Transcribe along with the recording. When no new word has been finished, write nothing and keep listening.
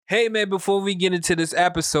Hey man, before we get into this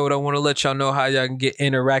episode, I want to let y'all know how y'all can get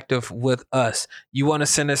interactive with us. You want to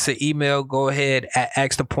send us an email, go ahead at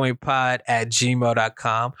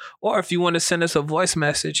axthepointpod@gmail.com. Or if you want to send us a voice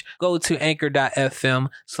message, go to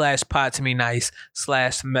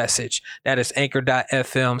anchor.fm/podtomenice/message. That is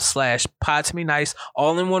anchor.fm/podtomenice,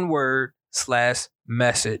 all in one word,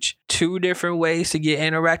 /message. 2 different ways to get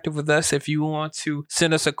interactive with us. If you want to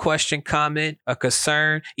send us a question, comment, a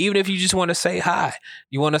concern, even if you just want to say hi,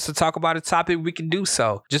 you want us to talk about a topic, we can do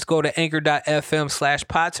so. Just go to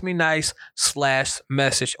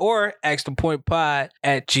anchor.fm/podtomenice/message or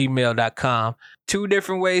axthepointpod@gmail.com. 2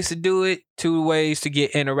 different ways to do it, 2 ways to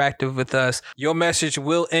get interactive with us. Your message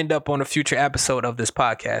will end up on a future episode of this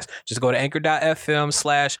podcast. Just go to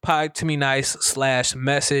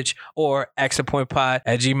anchor.fm/podtomenice/message or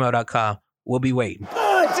axthepointpod@gmail.com. We'll be waiting.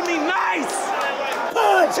 Punch me nice!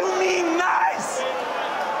 Punch me nice!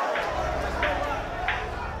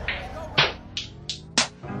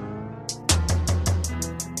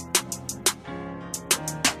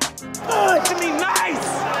 Punch me nice!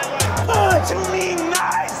 Punch me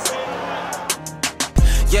nice!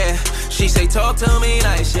 Yeah, she say talk to me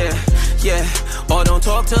nice, yeah. Or don't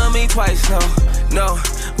talk to me twice, no.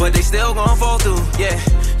 But they still gon' fall through, yeah.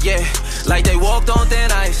 Like they walked on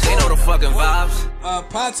thin ice, they know the fucking vibes.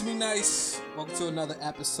 Pod to me nice. Welcome to another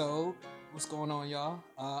episode. What's going on, y'all?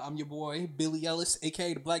 I'm your boy, Billy Ellis,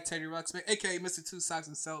 aka the Black Teddy Ruxpin, aka Mr. Two Socks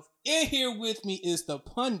himself. In here with me is the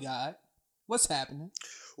pun guy. What's happening?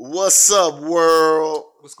 What's up, world?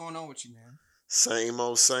 What's going on with you, man? Same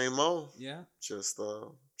old. Yeah? Just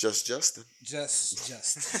Justin. Just.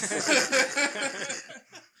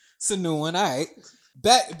 It's a new one, all right.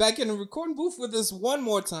 Back in the recording booth with us one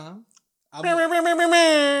more time. I gotta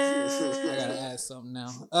add something now.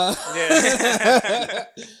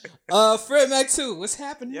 Fred Mac 2, what's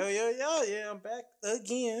happening? Yo, yeah, I'm back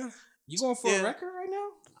again. You going for a record right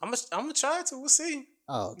now? I'm gonna try to. We'll see.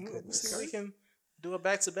 Oh, We'll see if we can do a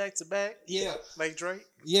back to back. Yeah, like Drake.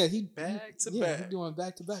 yeah, he Back to He's back. doing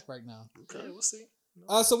back to back right now. Okay, we'll see.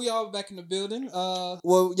 So we all back in the building.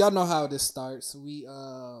 Well, y'all know how this starts. We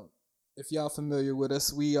if y'all familiar with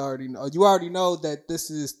us, you already know that this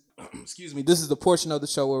is this is the portion of the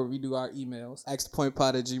show where we do our emails.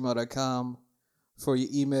 axthepointpod@gmail.com for your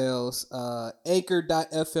emails.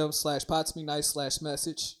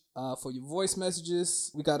 Anchor.fm/podtomenice/message. For your voice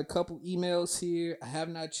messages, we got a couple emails here. I have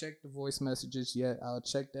not checked the voice messages yet. I'll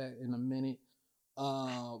check that in a minute.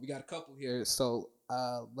 We got a couple here, so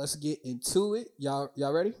let's get into it. Y'all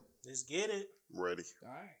ready? Let's get it. Ready. All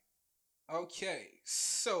right. Okay,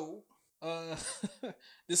 so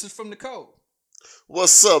this is from Nicole.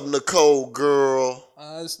 What's up, Nicole girl?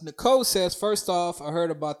 Nicole says, first off, I heard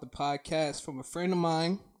about the podcast from a friend of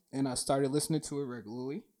mine, and I started listening to it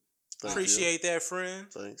regularly. Appreciate that,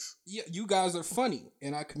 friend. Thanks. Yeah, you guys are funny,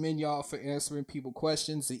 and I commend y'all for answering people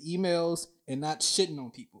questions and emails and not shitting on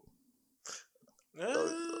people.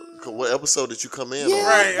 What episode did you come in Yeah, on?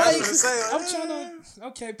 Right, I was like, gonna say,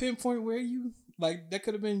 I'm trying to pinpoint where you that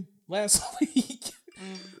could have been last week.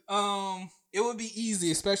 It would be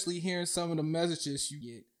easy, especially hearing some of the messages you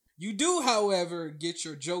get. You do, however, get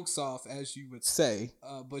your jokes off, as you would say,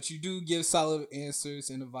 but you do give solid answers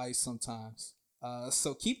and advice sometimes.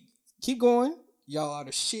 So keep going. Y'all are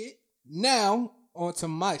the shit. Now, on to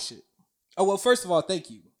my shit. Oh, well, first of all, thank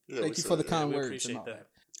you. Yeah, thank you for the kind we words. appreciate And all that.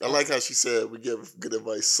 I like how she said we give good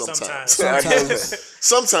advice sometimes. Sometimes.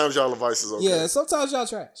 Sometimes y'all advice is okay. Yeah, sometimes y'all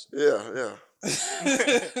trash. Yeah.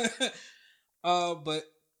 But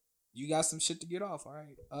you got some shit to get off, all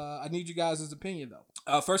right? I need you guys' opinion, though.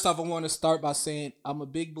 First off, I want to start by saying I'm a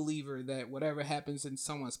big believer that whatever happens in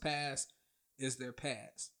someone's past is their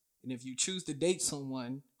past. And if you choose to date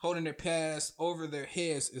someone, holding their past over their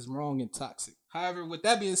heads is wrong and toxic. However, with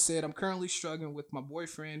that being said, I'm currently struggling with my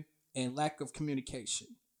boyfriend and lack of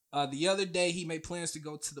communication. The other day, he made plans to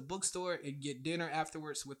go to the bookstore and get dinner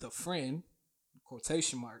afterwards with a friend,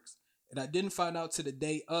 quotation marks, and I didn't find out to the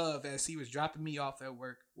day of as he was dropping me off at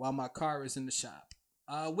work while my car was in the shop,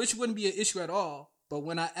 which wouldn't be an issue at all. But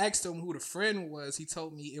when I asked him who the friend was, he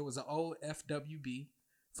told me it was an old FWB,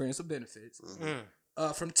 Friends with Benefits,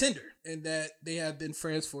 from Tinder, and that they have been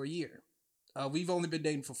friends for a year. We've only been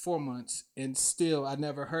dating for 4 months, and still I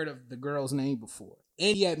never heard of the girl's name before.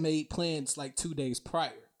 And he had made plans like 2 days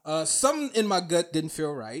prior. Something in my gut didn't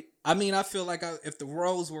feel right. I mean, I feel like if the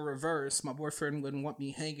roles were reversed, my boyfriend wouldn't want me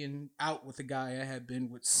hanging out with a guy I had been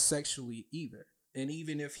with sexually either. And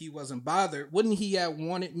even if he wasn't bothered, wouldn't he have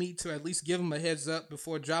wanted me to at least give him a heads up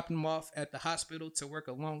before dropping him off at the hospital to work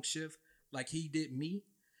a long shift like he did me?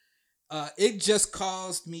 It just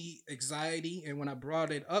caused me anxiety, and when I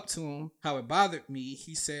brought it up to him, how it bothered me,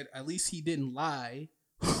 he said at least he didn't lie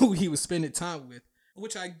who he was spending time with.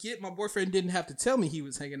 Which I get, my boyfriend didn't have to tell me he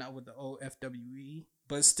was hanging out with the old FWE.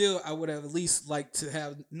 But still, I would have at least liked to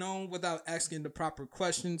have known without asking the proper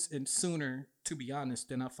questions and sooner, to be honest,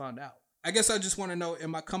 than I found out. I guess I just want to know,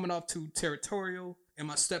 am I coming off too territorial? Am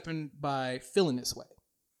I stepping by feeling this way?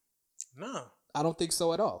 No. I don't think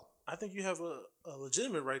so at all. I think you have a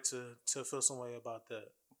legitimate right to feel some way about that.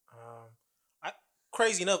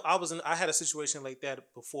 Crazy enough, I had a situation like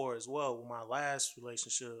that before as well with my last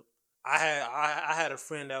relationship. I had a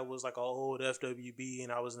friend that was like an old FWB,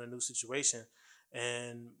 and I was in a new situation,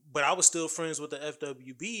 but I was still friends with the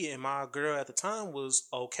FWB, and my girl at the time was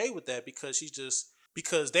okay with that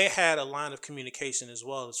because they had a line of communication as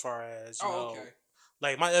well, as far as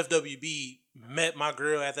like my FWB met my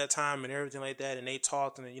girl at that time and everything like that, and they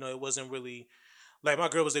talked, and it wasn't really. Like, my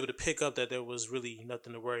girl was able to pick up that there was really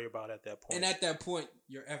nothing to worry about at that point. And at that point,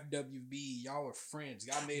 your FWB, y'all were friends.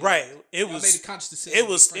 Y'all made It made a conscious decision.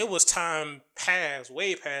 It was time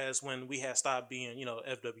way past when we had stopped being,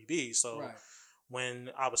 FWB. So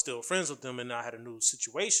when I was still friends with them and I had a new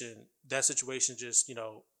situation, that situation just,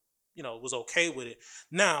 was okay with it.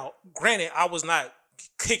 Now, granted, I was not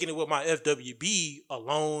kicking it with my FWB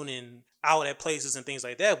alone and out at places and things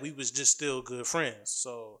like that. We was just still good friends.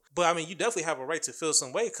 So, but I mean, you definitely have a right to feel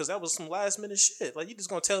some way because that was some last minute shit. Like, you just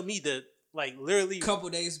gonna tell me that, like, literally, couple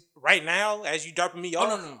days right now, as you dropping me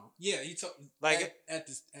off. No. Yeah, you told like at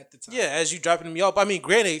the time. Yeah, as you dropping me off. I mean,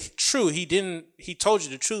 granted, true. He told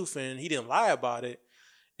you the truth and he didn't lie about it.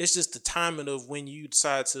 It's just the timing of when you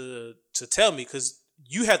decide to tell me, because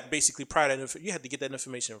you had to basically you had to get that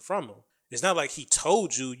information from him. It's not like he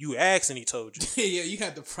told you. You asked and he told you. Yeah, you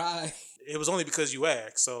had to pry. It was only because you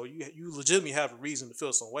asked, so you legitimately have a reason to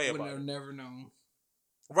feel some way about it. Would have never known.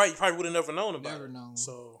 Right, you probably would have never known about it. Never known.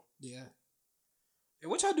 So yeah. Hey,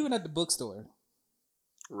 what y'all doing at the bookstore?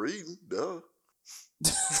 Reading, duh.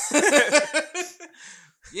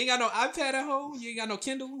 You ain't got no iPad at home? You ain't got no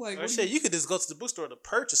Kindle? Like, you could just go to the bookstore to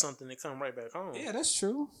purchase something and come right back home. Yeah, that's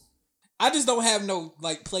true. I just don't have no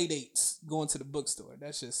like play dates going to the bookstore.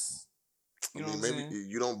 That's just you know what I'm saying?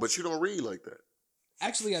 You don't, but you don't read like that.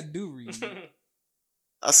 Actually, I do read.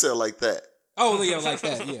 I said like that. Oh, yeah, like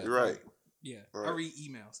that. Yeah, right. Yeah, right. I read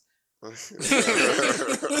emails.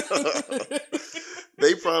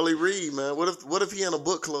 They probably read, man. What if he in a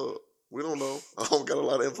book club? We don't know. I don't got a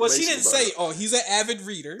lot of information. Well, she didn't say, "Oh, he's an avid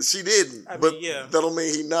reader." She didn't, but that don't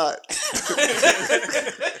mean he not.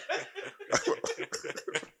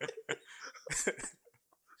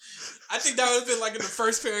 I think that would have been like in the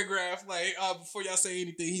first paragraph, like before y'all say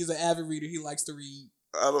anything. He's an avid reader. He likes to read.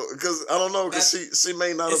 I don't know because she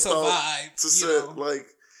may not have thought to say like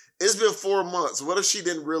it's been 4 months. What if she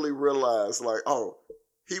didn't really realize like, oh,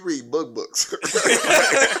 he read books.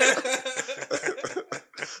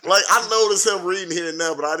 Like I noticed him reading here and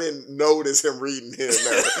now, but I didn't notice him reading here and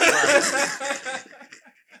now.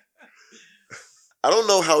 I don't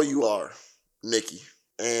know how you are, Nikki,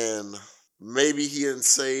 and maybe he didn't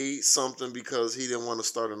say something because he didn't want to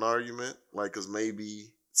start an argument, like because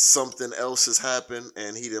maybe something else has happened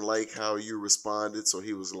and he didn't like how you responded, so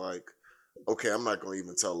he was like, okay, I'm not going to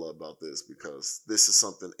even tell her about this because this is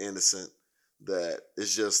something innocent that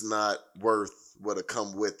is just not worth what'll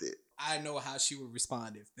come with it. I know how she would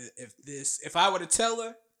respond if I were to tell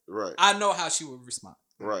her. Right. I know how she would respond.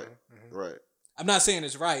 Right. Right. I'm not saying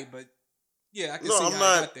it's right, but yeah, I can see how I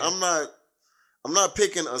got there. I'm not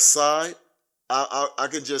picking a side. I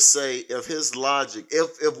could just say if his logic,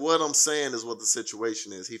 if what I'm saying is what the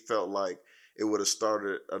situation is, he felt like it would have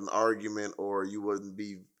started an argument or you wouldn't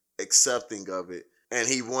be accepting of it, and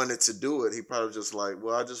he wanted to do it, he probably just like,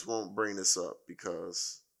 well, I just won't bring this up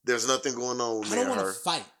because there's nothing going on with me and her. I don't want to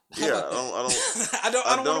fight. I don't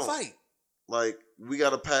want to fight. Like, we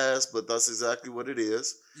got a pass, but that's exactly what it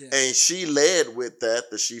is. Yeah. And she led with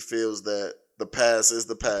that she feels that the pass is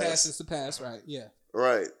the pass. The pass is the pass, right? Yeah.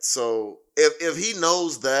 Right. So if he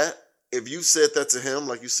knows that, if you said that to him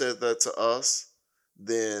like you said that to us,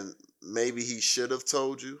 then maybe he should have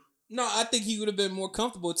told you. No, I think he would have been more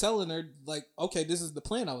comfortable telling her, like, okay, this is the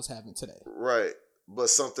plan I was having today. Right. But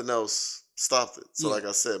something else stopped it. So like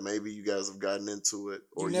I said, maybe you guys have gotten into it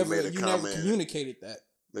or you made a comment. You never communicated that.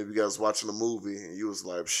 Maybe you guys watching a movie and you was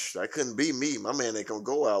like, that couldn't be me. My man ain't gonna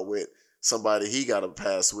go out with somebody he got a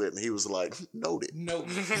pass with. And he was like, noted.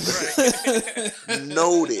 Noted.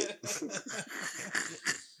 Noted.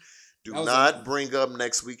 Do not bring up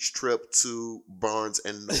next week's trip to Barnes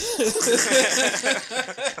and Noble.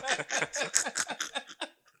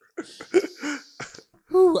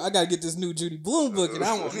 Whew, I gotta get this new Judy Blume book, and I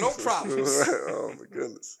don't want no problems. Oh my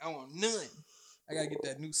goodness. I want none. I gotta get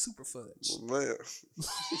that new Super Fudge. Oh, man.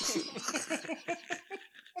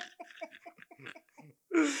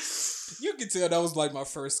 You can tell that was like my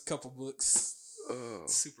first couple books.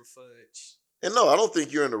 Super Fudge. And no, I don't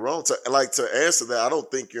think you're in the wrong. To answer that, I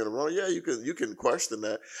don't think you're in the wrong. Yeah, you can question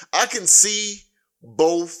that. I can see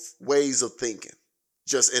both ways of thinking,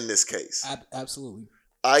 just in this case. Absolutely.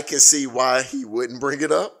 I can see why he wouldn't bring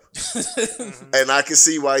it up. And I can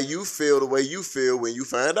see why you feel the way you feel when you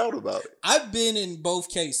find out about it. I've been in both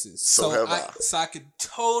cases. So have I. So I could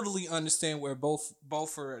totally understand where both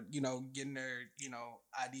are, getting their,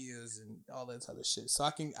 ideas and all that other shit. So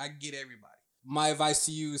I get everybody. My advice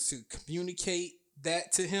to you is to communicate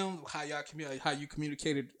that to him, how you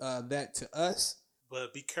communicated that to us.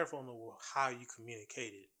 But be careful on how you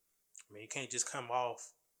communicate it. I mean, you can't just come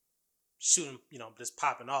off shooting, just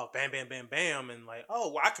popping off, bam, bam, bam, bam, and like,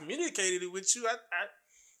 oh, well, I communicated it with you.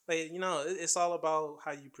 It's all about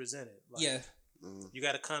how you present it. Like, yeah. You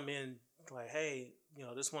got to come in like, hey,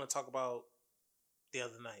 just want to talk about the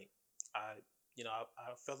other night. I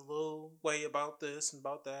felt a little way about this and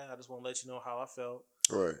about that. I just want to let you know how I felt.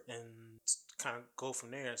 Right. And kind of go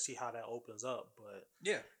from there and see how that opens up. But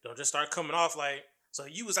yeah, don't just start coming off like, so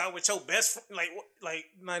you was out with your best friend.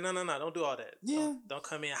 No. Don't do all that. Yeah. Don't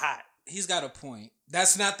come in hot. He's got a point.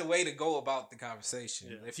 That's not the way to go about the conversation.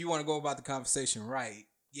 Yeah. If you want to go about the conversation right,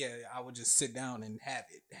 yeah, I would just sit down and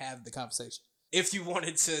have the conversation. If you want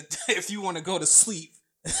to go to sleep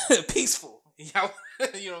peaceful, you know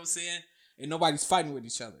what I'm saying? And nobody's fighting with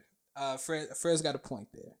each other. Fred's got a point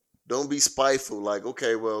there. Don't be spiteful. Like,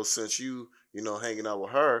 okay, well, since you hanging out with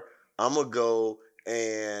her, I'm going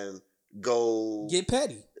to go get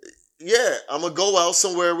petty. Yeah, I'm going to go out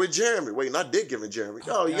somewhere with Jeremy. Wait, not dick giving Jeremy.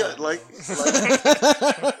 Oh, yeah,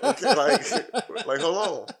 hold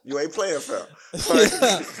on. You ain't playing fair.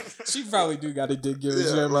 She probably do got a dick giving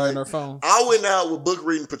Jeremy on her phone. I went out with book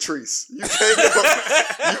reading Patrice. You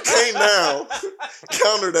can't now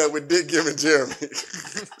counter that with dick giving Jeremy.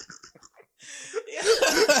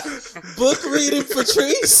 Book reading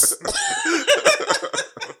Patrice?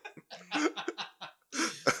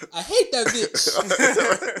 I hate that bitch.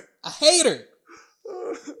 I hate her.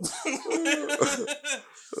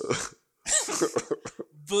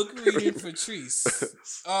 Book reading Patrice.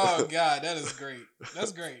 Oh God, that is great.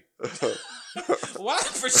 That's great. Why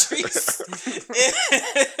Patrice?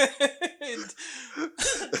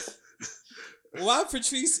 Why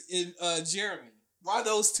Patrice and Jeremy? Why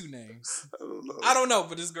those two names? I don't know,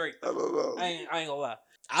 but it's great. I don't know. I ain't gonna lie.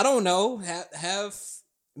 I don't know. Have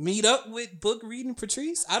meet up with book reading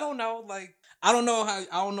Patrice? I don't know. I don't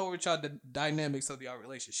know what y'all the dynamics of y'all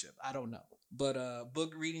relationship. I don't know. But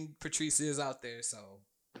book reading Patrice is out there, so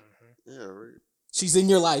yeah, right. She's in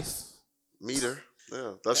your life. Meet her.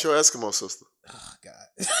 Yeah, that's your Eskimo sister. Oh God,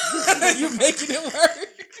 you're making it work.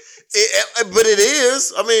 But it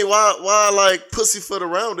is. I mean, why pussyfoot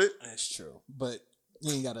around it? That's true. But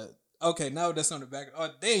you ain't gotta. Okay, now that's on the back. Oh,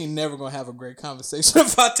 they ain't never gonna have a great conversation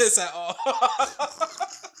about this at all.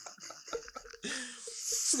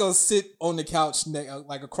 She's gonna sit on the couch,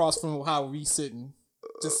 across from how we sitting,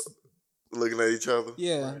 just looking at each other.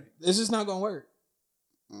 Yeah, right. It's just not gonna work.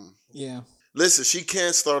 Yeah. Listen, she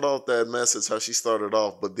can't start off that message how she started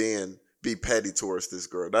off, but then be petty towards this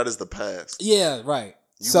girl. That is the past. Yeah, right.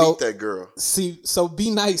 You meet that girl. So be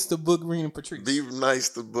nice to book reading Patrice. Be nice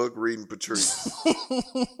to book reading Patrice.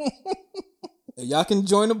 Y'all can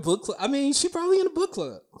join the book club. I mean, she probably in a book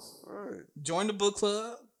club. All right. Join the book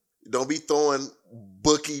club. Don't be throwing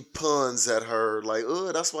booky puns at her like,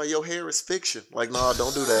 oh, that's why your hair is fiction. Like, nah,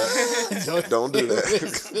 don't do that. Don't do that.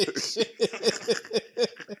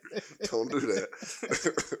 Don't do that.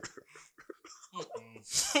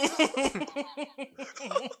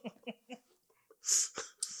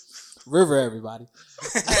 River, everybody.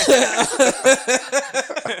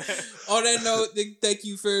 On that note, thank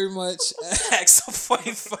you very much.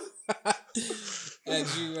 Axel45 at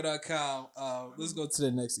gmail.com. Let's go to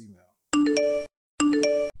the next email.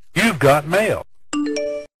 You've got mail.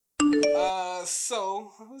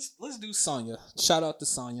 So let's do Sonya. Shout out to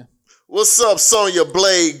Sonya. What's up, Sonya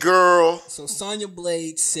Blade girl? So Sonya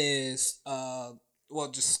Blade says,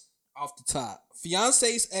 just off the top,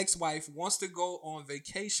 fiance's ex-wife wants to go on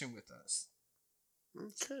vacation with us.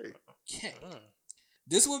 Okay.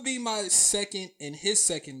 This would be my second and his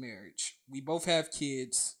second marriage. We both have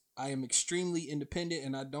kids. I am extremely independent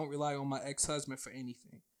and I don't rely on my ex-husband for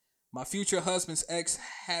anything. My future husband's ex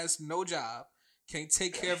has no job, can't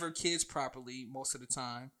take care of her kids properly most of the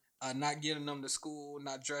time, not getting them to school,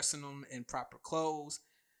 not dressing them in proper clothes.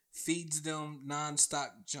 feeds them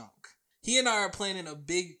non-stop junk. He and I are planning a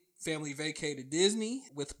big family vacay to Disney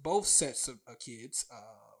with both sets of kids,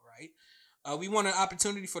 right? We want an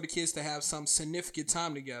opportunity for the kids to have some significant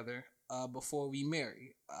time together before we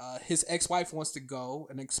marry. His ex-wife wants to go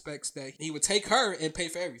and expects that he would take her and pay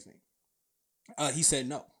for everything. He said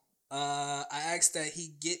no. I asked that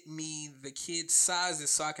he get me the kids' sizes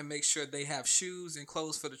so I can make sure they have shoes and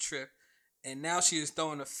clothes for the trip. And now she is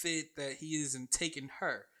throwing a fit that he isn't taking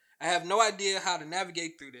her. I have no idea how to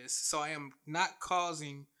navigate through this, so I am not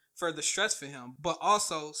causing further stress for him, but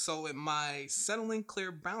also so am I settling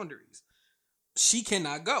clear boundaries. She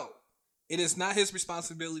cannot go. It is not his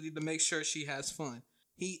responsibility to make sure she has fun.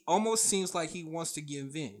 He almost seems like he wants to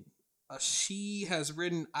give in. She has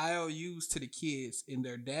written IOUs to the kids in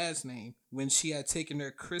their dad's name when she had taken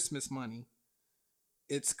their Christmas money.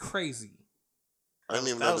 It's crazy. I didn't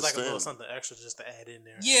even that was understand. like a little something extra just to add in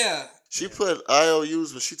there. Yeah. She put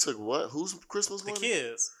IOUs, but she took what? Whose Christmas The money?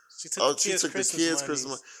 kids. She took Oh, the she kids' took the Christmas kids' monies. Christmas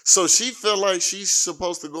money. So she felt like she's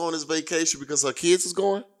supposed to go on this vacation because her kids is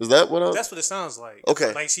going? Is that what? That's what it sounds like.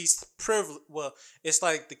 Okay. Like she's privileged. Well, it's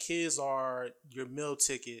like the kids are your meal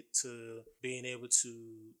ticket to being able to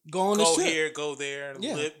Go on this trip. here, go there, and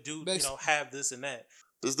Yeah, live, do basically. have this and that.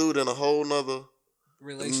 This dude in a whole nother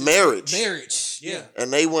Relationship. marriage. Yeah.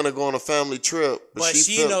 And they want to go on a family trip. But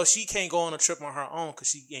she felt- knows she can't go on a trip on her own because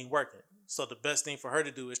she ain't working. So the best thing for her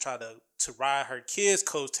to do is try to ride her kids'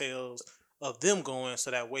 coattails of them going, so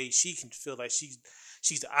that way she can feel like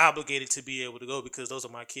she's obligated to be able to go because those are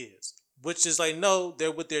my kids. Which is like, no,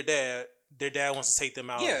 they're with their dad. Their dad wants to take them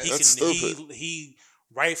out. Yeah, that's stupid. He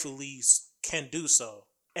rightfully can do so.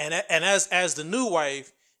 And as the new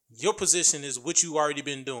wife, your position is what you already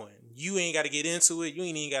been doing. You ain't got to get into it. You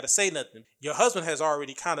ain't even got to say nothing. Your husband has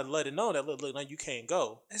already kind of let it know that look, now you can't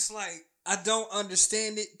go. It's like, I don't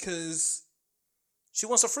understand it because She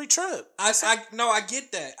wants a free trip. I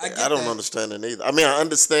get that. I get I don't that. understand it either. I mean, I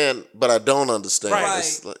understand, but I don't understand. Right.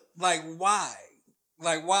 It's Like why?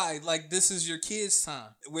 Like why? Like this is your kids'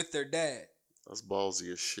 time with their dad. that's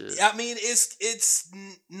ballsy as shit. I mean, it's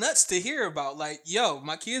nuts to hear about. Like, yo,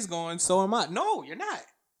 my kid's going, so am I. No, you're not.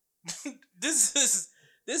 This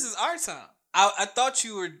is our time. I thought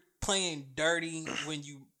you were playing dirty when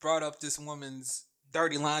you brought up this woman's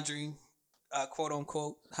dirty laundry, quote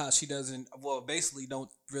unquote. How she basically don't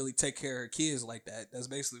really take care of her kids like that. That's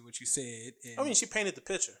basically what you said. And I mean, she painted the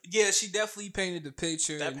picture. yeah, she definitely painted the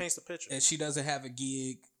picture. That paints the picture. And she doesn't have a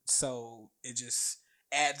gig, so it just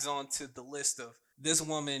adds on to the list of this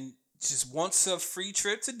woman just wants a free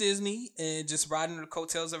trip to Disney and just riding the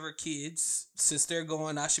coattails of her kids. Since they're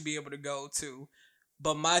going, I should be able to go too.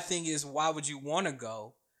 But my thing is, why would you want to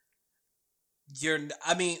go?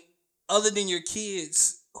 Other than your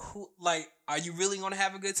kids, are you really going to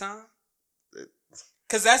have a good time?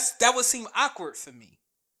 Because that would seem awkward for me.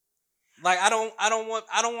 Like, I don't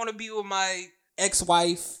want to be with my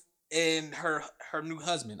ex-wife and her new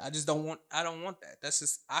husband. I don't want that. That's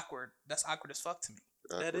just awkward. That's awkward as fuck to me.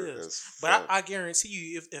 That Awkward is. as But fuck. I guarantee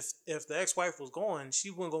you, if the ex-wife was going, she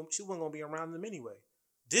wasn't gonna be around them anyway.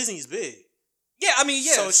 Disney's big. Yeah, I mean,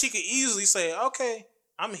 yeah. So she could easily say, okay,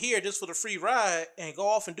 I'm here just for the free ride and go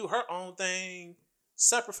off and do her own thing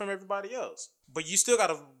separate from everybody else. But you still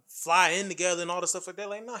gotta fly in together and all the stuff like that.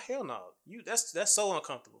 Like, no, hell no. That's so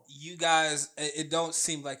uncomfortable. You guys, it don't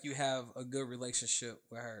seem like you have a good relationship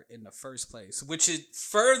with her in the first place, which it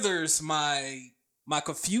furthers my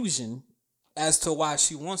confusion as to why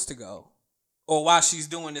she wants to go or why she's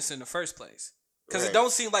doing this in the first place. Because Right. it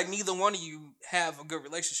don't seem like neither one of you have a good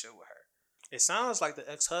relationship with her. It sounds like the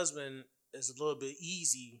ex-husband is a little bit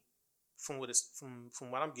easy from what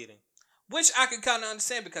I'm getting. Which I can kind of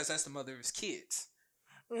understand because that's the mother of his kids.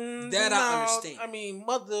 I No, understand. I mean,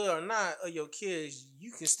 mother or not of your kids,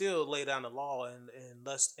 you can still lay down the law and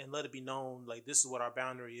let it be known, like, this is what our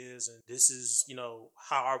boundary is and this is,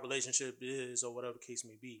 how our relationship is or whatever the case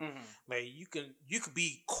may be. Mhm. Like, you could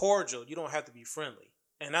be cordial. You don't have to be friendly.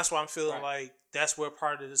 And that's why I'm feeling Right. like that's where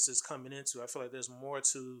part of this is coming into. I feel like there's more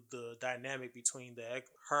to the dynamic between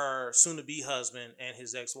her soon-to-be husband and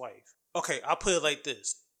his ex-wife. Okay, I'll put it like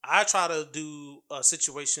this. I try to do a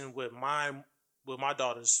situation with my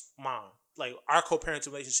daughter's mom. Like, our co-parenting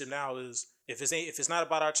relationship now is if it's not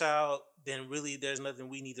about our child, then really there's nothing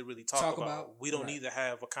we need to really talk about. We don't Right. need to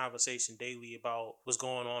have a conversation daily about what's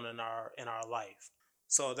going on in our life.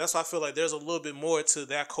 So that's why I feel like there's a little bit more to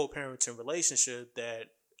that co-parenting relationship that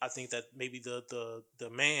I think that maybe the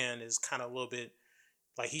man is kind of a little bit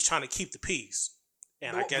like he's trying to keep the peace.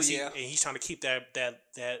 And I Well, guess yeah. he's trying to keep that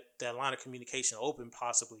line of communication open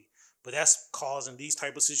possibly. But that's causing these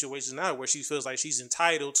type of situations now where she feels like she's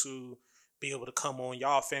entitled to be able to come on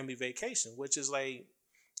y'all family vacation, which is like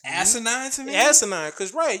asinine to me. Asinine,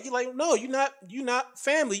 because you like, no, you're not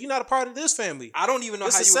family. You're not a part of this family. I don't even know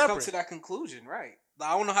how you would come to that conclusion, right? Like,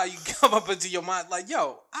 I don't know how you come up into your mind like,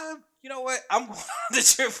 yo, you know what? I'm going on the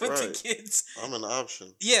trip with the kids. I'm an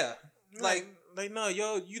option. Yeah, like no,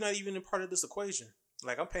 yo, you're not even a part of this equation.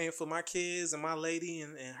 Like, I'm paying for my kids and my lady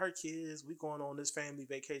and her kids. We going on this family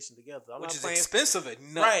vacation together. Which is expensive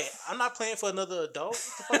enough. Right. I'm not paying for another adult.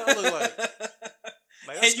 What the fuck I look like?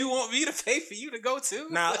 And you want me to pay for you to go too?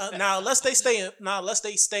 Now, unless they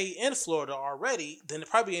stay in Florida already, then it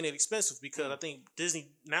probably ain't expensive because I think Disney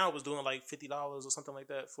now was doing like $50 or something like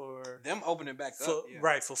that for them opening back up.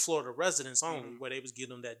 Right, for Florida residents only, where they was giving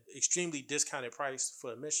them that extremely discounted price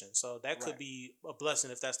for admission. So that could be a blessing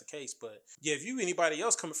if that's the case. But yeah, if you anybody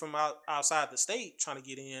else coming from outside the state trying to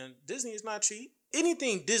get in, Disney is not cheap.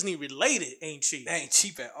 Anything Disney related ain't cheap. It ain't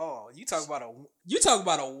cheap at all. You talk about a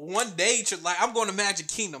 1 day trip. Like, I'm going to Magic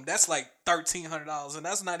Kingdom. That's like $1,300, and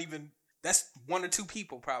that's 1 or 2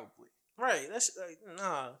 people probably. Right. That's like,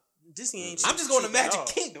 nah. Disney ain't cheap. I'm just going to Magic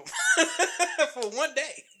Kingdom for 1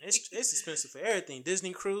 day. It's expensive for everything.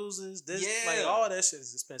 Disney cruises, like all that shit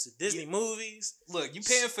is expensive. Disney movies. Look, you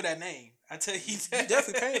paying for that name. I tell you that. You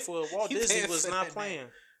definitely paying for it. Walt Disney was not playing. Name.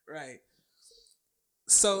 Right.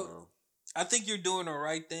 So I think you're doing the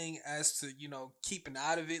right thing as to, keeping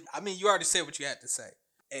out of it. I mean, you already said what you had to say,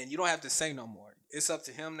 and you don't have to say no more. It's up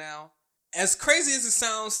to him now. As crazy as it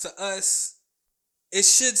sounds to us, it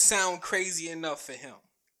should sound crazy enough for him.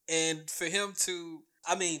 And for him to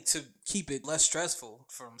keep it less stressful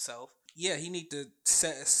for himself, yeah, he need to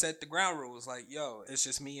set the ground rules. Like, yo, it's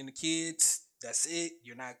just me and the kids. That's it.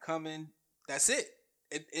 You're not coming. That's it.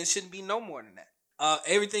 It shouldn't be no more than that.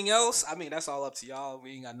 Everything else, I mean, that's all up to y'all.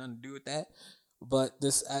 We ain't got nothing to do with that. But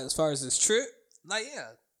this, as far as this trip, like, yeah,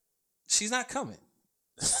 she's not coming.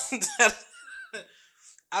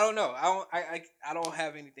 I don't know. I don't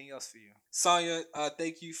have anything else for you, Sonya.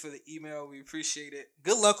 Thank you for the email. We appreciate it.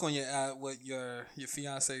 Good luck on with your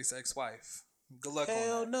fiance's ex-wife. Good luck.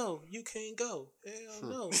 Hell no, you can't go. Hell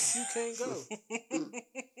no, you can't go.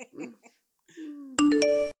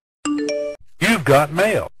 You've got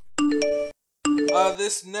mail.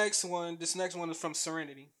 This next one is from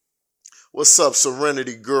Serenity. What's up,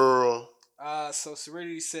 Serenity girl? So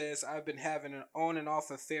Serenity says, I've been having an on and off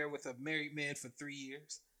affair with a married man for 3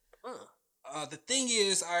 years. The thing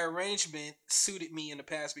is, our arrangement suited me in the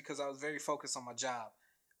past because I was very focused on my job.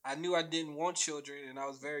 I knew I didn't want children and I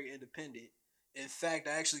was very independent. In fact,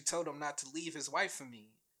 I actually told him not to leave his wife for me,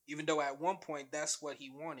 even though at one point that's what he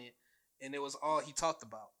wanted and it was all he talked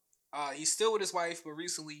about. He's still with his wife, but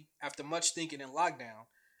recently, after much thinking in lockdown,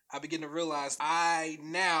 I began to realize I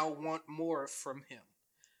now want more from him.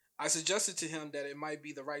 I suggested to him that it might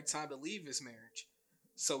be the right time to leave his marriage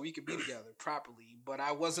so we could be together properly, but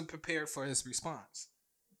I wasn't prepared for his response.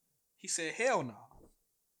 He said, hell no.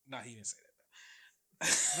 No, he didn't say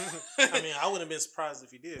that. I mean, I wouldn't have been surprised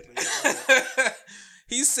if he did. But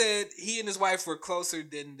he said he and his wife were closer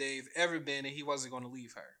than they've ever been and he wasn't going to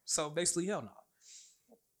leave her. So basically, hell no.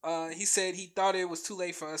 He said he thought it was too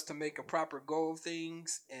late for us to make a proper go of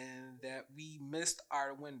things and that we missed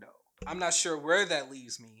our window. I'm not sure where that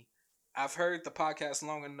leaves me. I've heard the podcast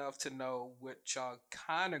long enough to know what y'all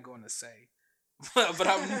kind of going to say. but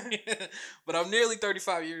I'm nearly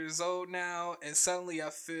 35 years old now, and suddenly I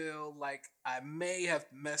feel like I may have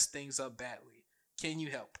messed things up badly. Can you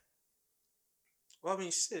help? Well, I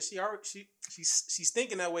mean, shit, she's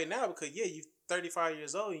thinking that way now because you're 35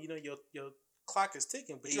 years old, and your clock is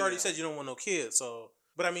ticking, but you already said you don't want no kids. So,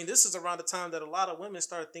 but I mean, this is around the time that a lot of women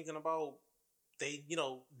start thinking about they,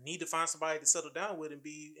 need to find somebody to settle down with and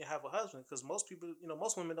have a husband. Because most people,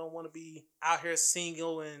 most women don't want to be out here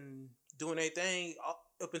single and doing their thing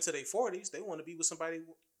up into their 40s. They want to be with somebody,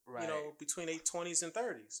 between their 20s and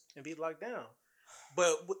 30s and be locked down.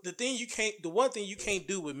 But the one thing you can't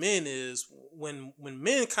do with men is when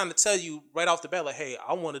men kind of tell you right off the bat, like, hey,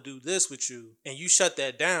 I want to do this with you, and you shut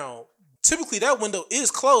that down. Typically, that window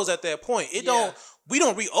is closed at that point. We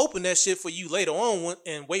don't reopen that shit for you later on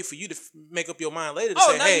and wait for you to make up your mind later to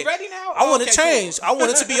say, hey, you ready now? I want to change. Cool. I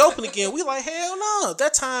want it to be open again. We like, hell no.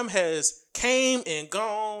 That time has came and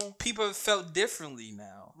gone. People have felt differently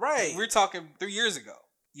now. Right. We're talking 3 years ago.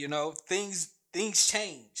 Things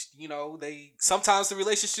changed. Sometimes the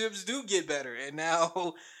relationships do get better. And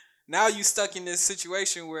now you stuck in this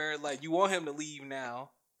situation where, like, you want him to leave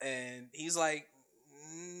now. And he's like,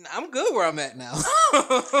 I'm good where I'm at now.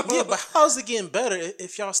 Yeah, but how's it getting better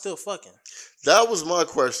if y'all still fucking? That was my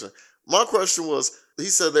question. My question was, he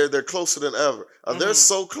said they're closer than ever. They're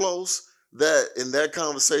so close that in that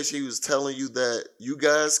conversation he was telling you that you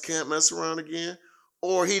guys can't mess around again,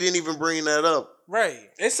 or he didn't even bring that up Right.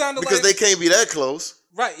 It sounded because like they can't be that close.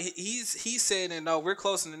 right. He's saying, no, we're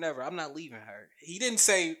closer than ever. I'm not leaving her. He didn't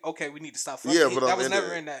say, okay, we need to stop fucking. Yeah, but that I'm was in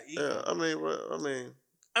never it. in that. Yeah, I mean,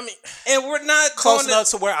 And we're not Close going enough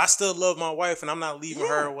to where I still love my wife and I'm not leaving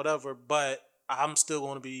her Yeah. or whatever, but I'm still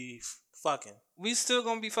going to be fucking. We still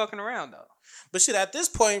gonna be fucking around though. But shit, at this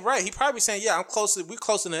point, right? He probably saying, "Yeah, we're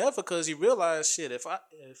closer than ever," because he realized, shit, if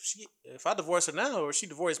I divorce her now or she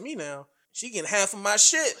divorced me now, she getting half of my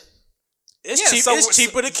shit. It's cheap. It's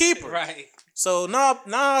cheaper to keep her. Right. So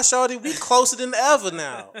nah, shorty, we closer than ever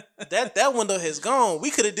now. That window has gone. We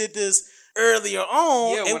could have did this earlier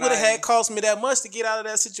on. Yeah, it when would have I- had cost me that much to get out of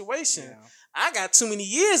that situation. Yeah. I got too many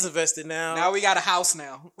years invested now. Now we got a house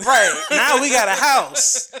now. Right. Now we got a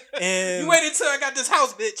house. And You waited until I got this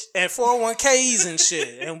house, bitch. and 401ks and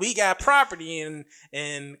shit. And we got property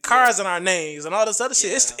and cars in our names and all this other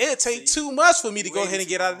shit. Yeah. It'd take too much for me to go Way ahead and too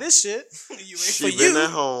get out of this shit. You she ain't- been you- at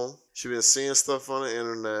home. She been seeing stuff on the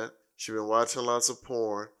internet. She been watching lots of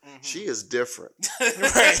porn. She is different.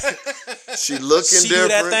 Right. She looking She do different.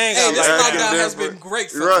 that thing Hey, I this like. lockdown has different. been great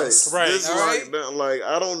for Right, us. Right. This All right? like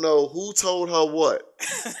I don't know who told her what,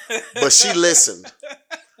 but she listened,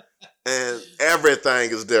 and everything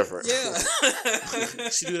is different. Yeah.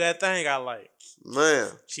 She do that thing I like. Man.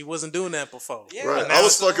 She wasn't doing that before. Yeah. Right. now I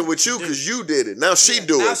was so- fucking with you because you did it. Now she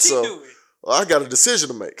do now it. she So do it. well, I got a decision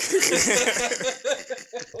to make.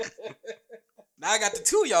 Now I got the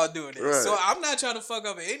two of y'all doing it. Right. So I'm not trying to fuck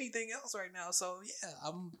up anything else right now. So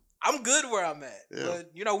yeah, I'm good where I'm at. Yeah.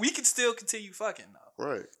 But we can still continue fucking though.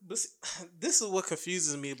 Right. But see, this is what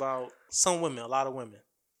confuses me about some women, a lot of women.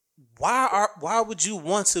 Why would you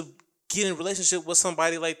want to get in a relationship with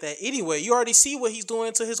somebody like that anyway? You already see what he's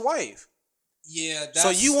doing to his wife. Yeah. So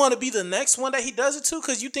you want to be the next one that he does it to?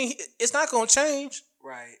 Because you think it's not going to change.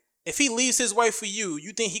 right? If he leaves his wife for you,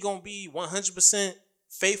 you think he going to be 100%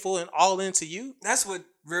 faithful and all into you? That's what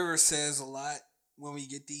River says a lot when we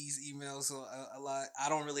get these emails a lot. I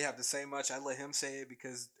don't really have to say much. I let him say it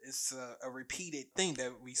because it's a repeated thing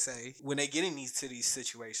that we say when they get in to these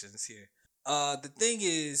situations here. The thing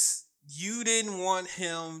is, you didn't want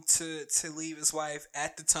him to leave his wife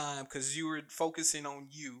at the time because you were focusing on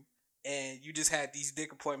you, and you just had these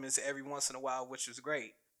dick appointments every once in a while, which was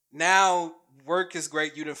great. Now work is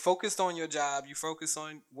great. You done focused on your job. You focus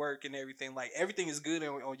on work and everything. Like everything is good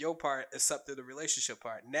on your part except for the relationship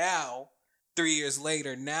part. Now, 3 years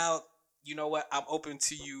later, now you know what? I'm open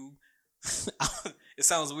to you. It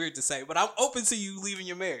sounds weird to say, but I'm open to you leaving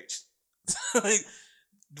your marriage. Like,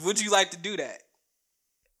 would you like to do that?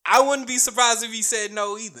 I wouldn't be surprised if he said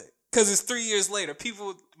no either, because it's 3 years later.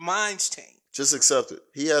 People minds change. Just accept it.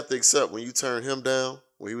 He had to accept when you turned him down,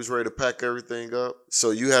 when he was ready to pack everything up.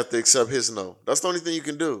 So you have to accept his no. That's the only thing you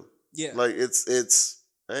can do. Yeah. Like it's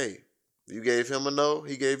hey, you gave him a no,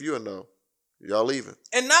 he gave you a no. Y'all leaving.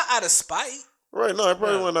 And not out of spite. Right, no, I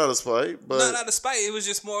probably Yeah. went out of spite, but Not out of spite. It was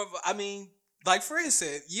just more of, like Fred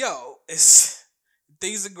said,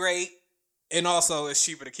 things are great, and also it's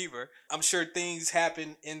cheaper to keep her. I'm sure things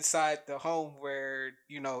happen inside the home where,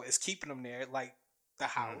 it's keeping them there, like the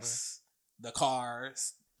house, the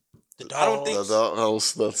cars. The I don't think- the house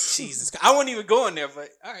stuff. Jesus, I won't even go in there, but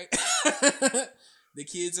all right. The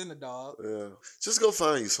kids and the dog. Yeah. Just go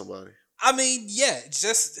find you somebody.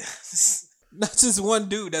 Just not just one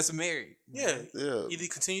dude that's married. Yeah. Yeah. Either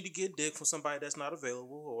continue to get dick from somebody that's not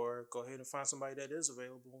available or go ahead and find somebody that is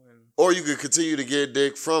available. And Or you could continue to get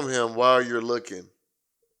dick from him while you're looking.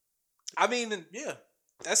 yeah.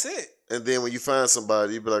 That's it. And then when you find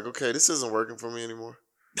somebody, you be like, okay, this isn't working for me anymore.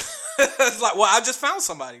 It's like, well, I just found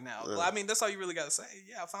somebody now. Yeah. Well, that's all you really got to say.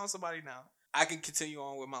 Yeah, I found somebody now. I can continue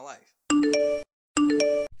on with my life.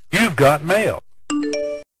 You've got mail.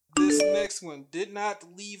 This next one did not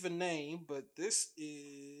leave a name, but this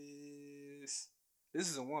is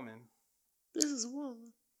a woman. This is a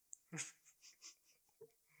woman.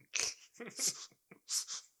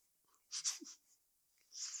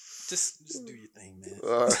 Just do your thing, man.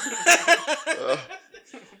 All right.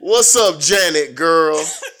 What's up, Janet, girl?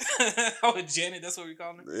 Oh, Janet, that's what we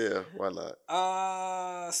call her. Yeah, why not?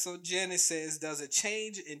 So Janet says, does a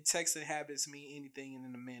change in texting habits mean anything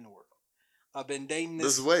in the men world? I've been dating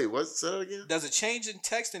this. Wait, what's that again? Does a change in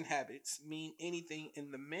texting habits mean anything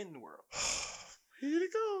in the men world? Here you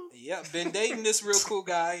go. Yep, been dating this real cool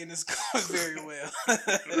guy and it's going very well.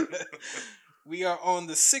 We are on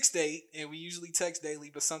the 6th date and we usually text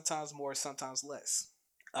daily, but sometimes more, sometimes less.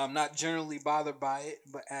 I'm not generally bothered by it,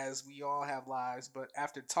 but as we all have lives. But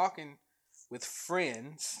after talking with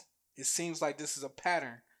friends, it seems like this is a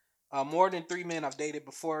pattern More than 3 men I've dated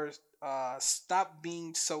before. Stopped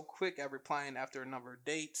being so quick at replying after a number of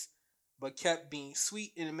dates, but kept being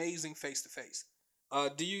sweet and amazing face to face.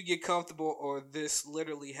 Do you get comfortable, or this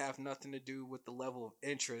literally have nothing to do with the level of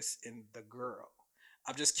interest in the girl?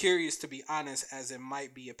 I'm just curious, to be honest, as it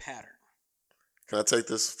might be a pattern. Can I take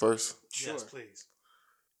this first? Sure. Yes, please.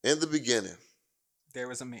 In the beginning, There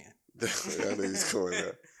was a man. I know he's going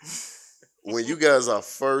there. When you guys are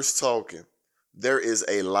first talking, there is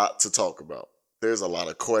a lot to talk about. There's a lot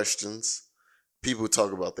of questions. People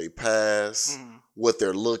talk about their past, what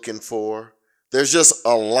they're looking for. There's just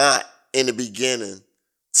a lot in the beginning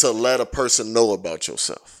to let a person know about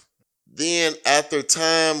yourself. Then after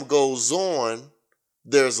time goes on,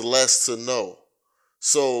 there's less to know.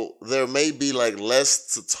 So there may be like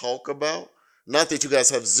less to talk about. Not that you guys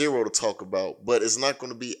have zero to talk about, but it's not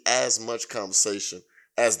going to be as much conversation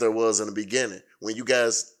as there was in the beginning when you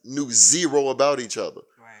guys knew zero about each other.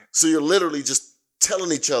 Right. So you're literally just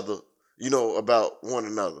telling each other, about one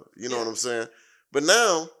another. You know what I'm saying? But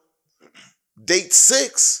now, date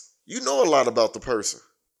 6, you know a lot about the person.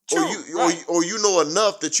 True, Or you know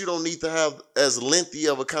enough that you don't need to have as lengthy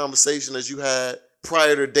of a conversation as you had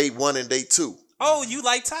prior to date 1 and date 2. Oh, you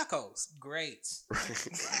like tacos? Great.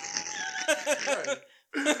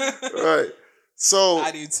 Right. So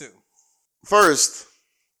I do too. first,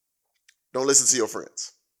 don't listen to your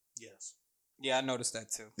friends. Yes. Yeah, I noticed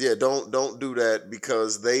that too. Yeah, don't do that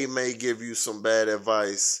because they may give you some bad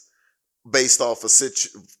advice based off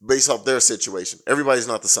their situation. Everybody's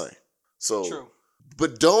not the same. So True.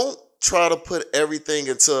 But don't try to put everything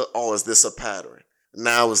into, is this a pattern?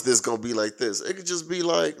 Now is this gonna be like this? It could just be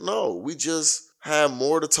like, no, we just have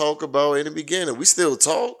more to talk about in the beginning. We still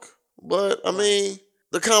talk, but I mean,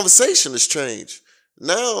 the conversation has changed.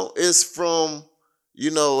 Now it's from,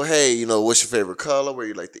 hey, what's your favorite color? Where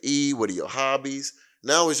you like to eat? What are your hobbies?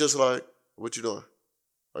 Now it's just like, what you doing?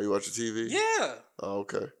 Are you watching TV? Yeah. Oh,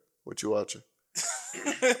 okay. What you watching?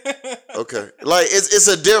 Okay. Like it's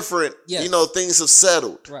a different, Yes. Things have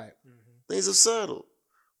settled. Right. Things have settled.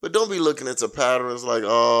 But don't be looking into patterns like,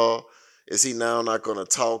 is he now not going to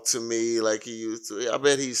talk to me like he used to? I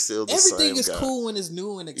bet he's still the same guy. Everything is cool when it's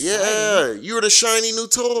new and exciting. Yeah, you're the shiny new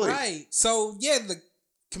toy. Right. So, yeah, the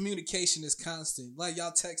communication is constant. Like,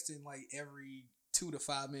 y'all texting like every 2 to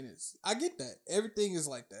 5 minutes. I get that. Everything is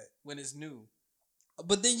like that when it's new.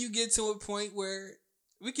 But then you get to a point where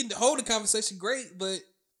we can hold a conversation great, but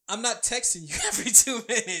I'm not texting you every 2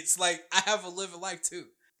 minutes. Like, I have a living life too.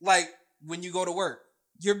 Like, when you go to work,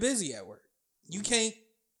 you're busy at work. You can't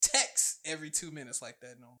text every 2 minutes like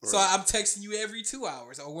that, no. Right. So I'm texting you every 2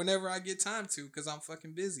 hours or whenever I get time to because I'm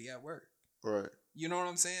fucking busy at work. Right. You know what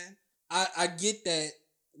I'm saying? I get that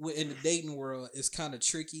in the dating world it's kind of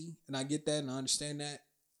tricky, and I get that and I understand that.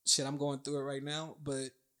 Shit, I'm going through it right now, but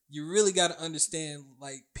you really got to understand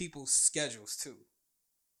like people's schedules too.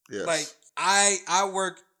 Yes. Like I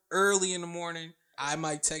work early in the morning. I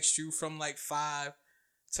might text you from like 5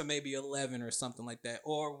 to maybe 11 or something like that,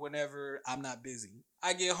 or whenever I'm not busy.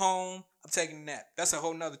 I get home, I'm taking a nap. That's a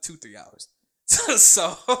whole nother 2-3 hours.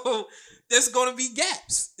 So there's gonna be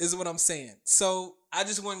gaps, is what I'm saying. So I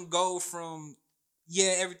just wouldn't go from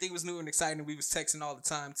everything was new and exciting. We was texting all the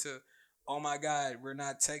time to, oh my God, we're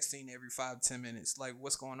not texting every 5-10 minutes. Like,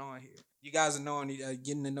 what's going on here? You guys are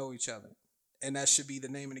getting to know each other, and that should be the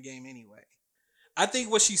name of the game anyway. I think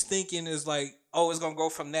what she's thinking is like, it's gonna go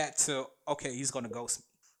from that to, okay, he's gonna ghost me.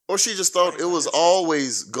 Or she just thought it was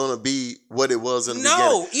always gonna be what it was in the beginning.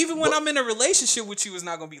 No, even when I'm in a relationship with you, it's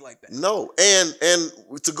not gonna be like that. No, and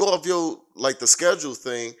to go off your the schedule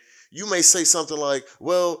thing, you may say something like,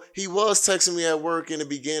 "Well, he was texting me at work in the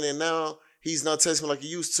beginning. Now he's not texting me like he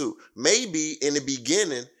used to." Maybe in the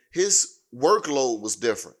beginning his workload was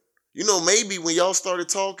different. Maybe when y'all started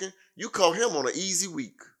talking, you caught him on an easy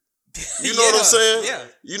week. You know what I'm saying? Yeah.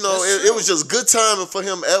 It was just good timing for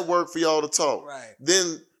him at work for y'all to talk. Right.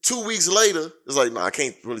 Then 2 weeks later, it's like, no, I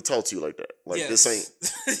can't really talk to you like that. Like this ain't.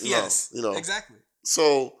 Yes. No, exactly.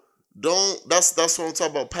 So that's what I'm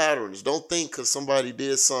talking about, patterns. Don't think because somebody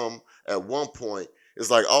did something at one point, it's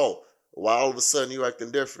like, why all of a sudden you acting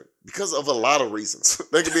different? Because of a lot of reasons.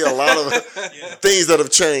 There could be a lot of things that have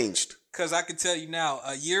changed. Because I can tell you now,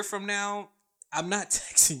 a year from now, I'm not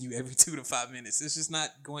texting you every 2 to 5 minutes. It's just not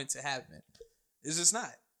going to happen. It's just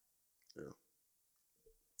not. Yeah.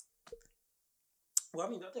 Well, I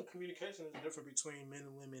mean, I think communication is different between men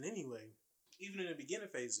and women anyway, even in the beginning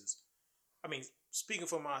phases. I mean, speaking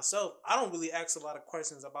for myself, I don't really ask a lot of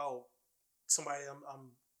questions about somebody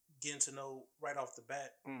I'm getting to know right off the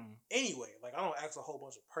bat. Anyway, like I don't ask a whole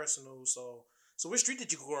bunch of personal. So what street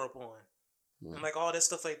did you grow up on? And like all that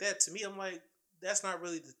stuff like that. To me, I'm like, that's not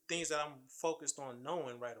really the things that I'm focused on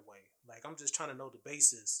knowing right away. Like, I'm just trying to know the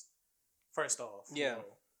basis first off. Yeah. You know?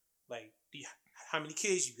 Like, how many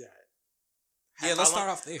kids you got? Yeah, let's start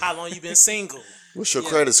off there. How long you been single? What's your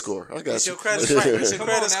credit score? I got What's you. your credit score? What's your Come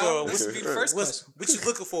credit on now. score? This would be the first question. What you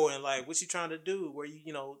looking for in life? What you trying to do? Where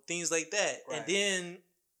you know, things like that. Right. And then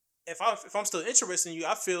if I'm still interested in you,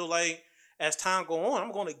 I feel like as time go on,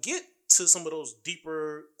 I'm going to get to some of those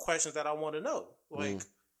deeper questions that I want to know. Like,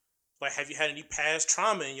 have you had any past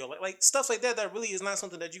trauma in your life? Like stuff like that. That really is not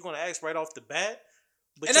something that you're going to ask right off the bat.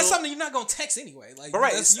 But And that's something you're not gonna text anyway. Like, but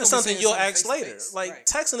right, that's it's something you'll ask later. face-to-face. Like Right.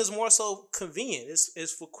 texting is more so convenient.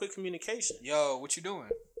 It's for quick communication. Yo, what you doing?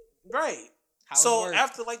 Right. How's So work?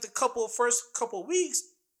 after like the first couple of weeks,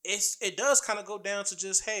 it does kind of go down to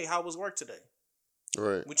just, hey, how was work today?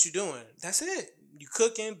 Right. What you doing? That's it. You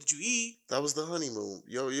cooking? Did you eat? That was the honeymoon.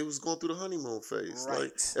 Yo, it was going through the honeymoon phase. Right.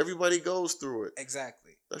 Like, everybody goes through it.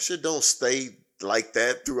 Exactly. That shit don't stay like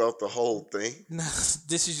that throughout the whole thing. No,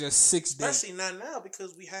 this is your 6th day. Especially not now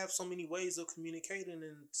because we have so many ways of communicating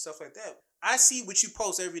and stuff like that. I see what you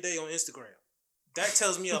post every day on Instagram. That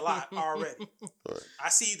tells me a lot already. Right. I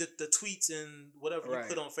see the tweets and whatever you Right.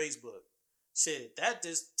 put on Facebook. Shit, that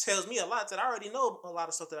just tells me a lot that I already know a lot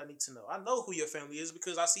of stuff that I need to know. I know who your family is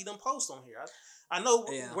because I see them post on here. I know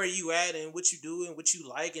Yeah. where you at and what you do and what you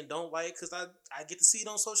like and don't like because I get to see it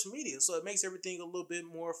on social media. So it makes everything a little bit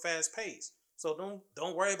more fast paced. So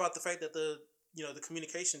don't worry about the fact that the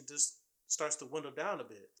communication just starts to dwindle down a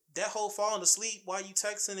bit. That whole falling asleep while you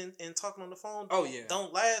texting and talking on the phone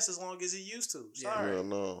don't last as long as it used to. Sorry. Yeah,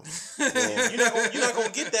 no. You're not gonna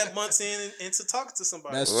get that months in into talking to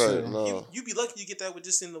somebody. That's Right, true. no. You be lucky you get that with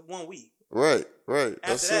just in the 1 week. Right. After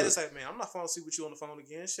That's that, it. it's like, man, I'm not falling asleep with you on the phone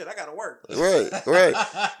again. Shit, I gotta work. Right.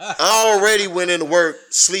 I already went into work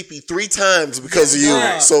sleepy 3 times because of you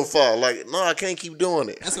Yeah. so far. Like, no, I can't keep doing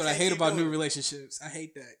it. That's what I hate about new relationships. I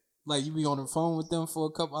hate that. Like, you be on the phone with them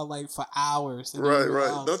for for hours. And then Right. you're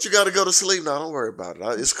out. Don't you got to go to sleep? No, don't worry about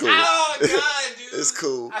it. It's cool. Oh God, dude. It's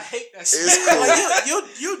cool. I hate that shit. It's cool. Like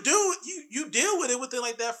you deal with it within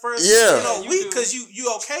like that first Yeah. You week do. because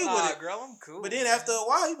you okay with it. Girl, I'm cool. But then after a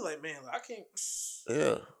while, you be like, man, I can't.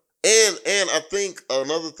 Yeah. And I think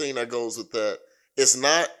another thing that goes with that, it's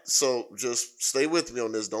not, so just stay with me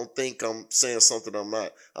on this. Don't think I'm saying something I'm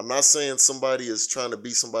not. I'm not saying somebody is trying to be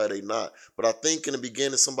somebody they not. But I think in the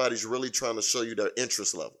beginning, somebody's really trying to show you their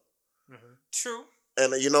interest level. True.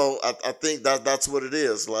 And, I think that's what it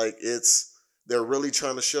is. Like, they're really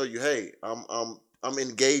trying to show you, hey, I'm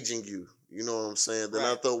engaging you. You know what I'm saying? Then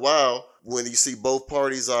Right. after a while, when you see both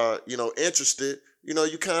parties are, interested, you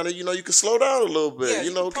kind of, you can slow down a little bit. Yeah,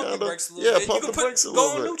 you can pump kind the of, brakes a little bit. pump You the can brakes a go little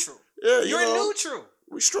on bit. neutral. Yeah, You're in neutral.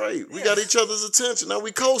 We straight. We Yeah. got each other's attention. Now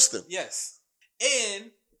we coasting. Yes.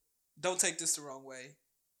 And don't take this the wrong way.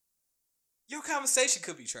 Your conversation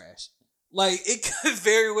could be trash. Like, it could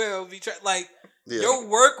very well be trash. Like, Yeah. your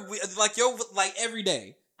work, like every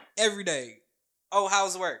day. Every day. Oh,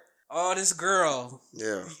 how's work? Oh, this girl.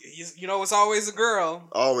 Yeah. You know, it's always a girl.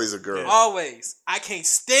 Always a girl. Yeah. Always. I can't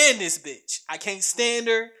stand this bitch. I can't stand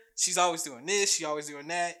her. She's always doing this. She always doing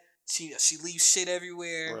that. She leaves shit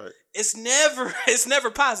everywhere. Right. It's never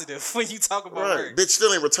positive when you talk about Right. work. Bitch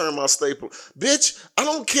still ain't returned my staple. Bitch, I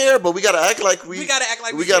don't care, but we gotta act like we gotta act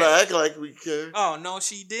like we gotta care. act like we care. Oh no,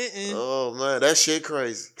 she didn't. Oh man, that shit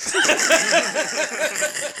crazy.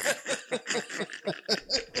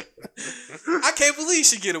 I can't believe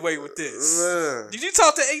she get away with this. Man. Did you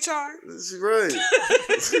talk to HR? She's right.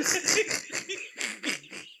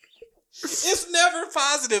 It's never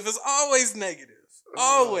positive. It's always negative.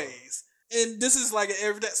 Always. And this is like an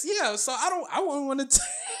everyday. Yeah. So I wouldn't want to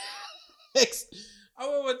text. I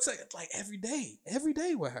wouldn't want to text like every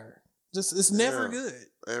day with her. Just it's never Yeah. good.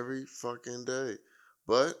 Every fucking day.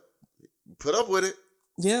 But put up with it.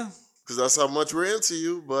 Yeah. Because that's how much we're into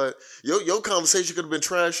you. But your conversation could have been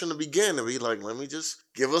trash in the beginning. Be like, let me just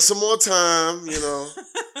give her some more time,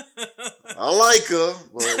 I like her,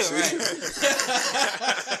 but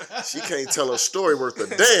she can't tell a story worth a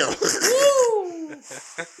damn.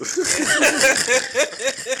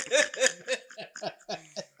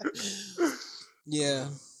 Yeah.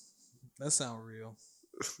 That sound real.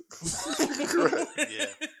 Yeah.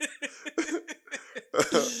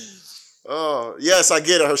 Oh, yes, I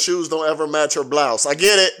get it. Her shoes don't ever match her blouse. I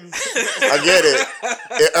get it. I get it.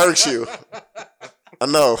 It irks you. I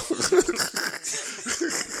know.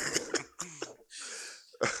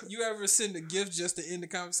 You ever send a gift just to end the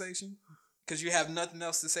conversation? Because you have nothing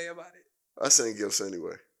else to say about it? I send gifts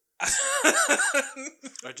anyway.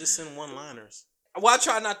 Or just send one-liners. Well, I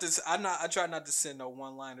try not to. I try not to send no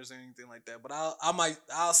one-liners or anything like that. But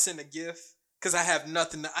I'll send a gift Because I have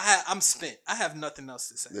nothing. I'm spent. I have nothing else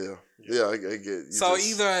to say. Yeah, I get you. So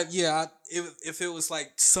either if it was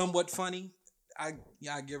like somewhat funny, I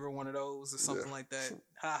give her one of those or something like that.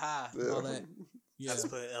 Ha ha. All that. Yeah. I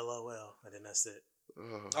just put LOL and then that's it.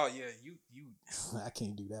 Oh yeah, you. I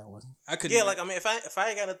can't do that one. I could. Yeah, like I mean, if I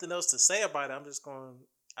ain't got nothing else to say about it, I'm just going.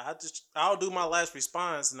 I'll do my last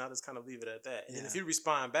response and I'll just kind of leave it at that. And then if you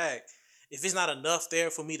respond back, if it's not enough there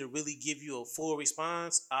for me to really give you a full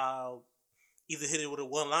response, I'll either hit it with a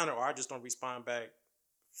one-liner or I just don't respond back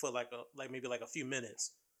for maybe a few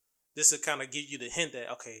minutes. Just to kind of give you the hint that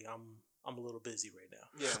okay, I'm a little busy right now.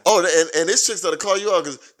 Yeah. Oh, and it's chicks that'll call you out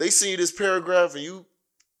because they see this paragraph and you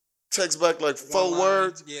text back like 4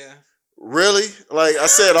 words. Yeah. Really? Like I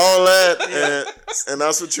said all that, and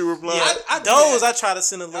that's what you reply. Yeah, I try to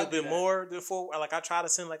send a little bit more than 4. Like I try to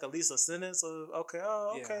send like at least a sentence of okay,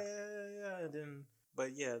 and then.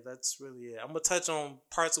 But yeah, that's really it. I'm gonna touch on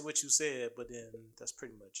parts of what you said, but then that's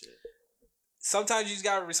pretty much it. Sometimes you just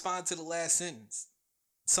gotta respond to the last sentence.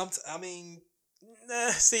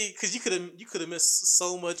 See, because you could have missed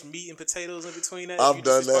so much meat and potatoes in between that. I've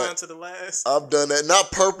done that. To the last. I've done that, not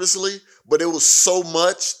purposely, but it was so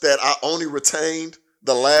much that I only retained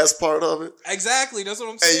the last part of it. Exactly, that's what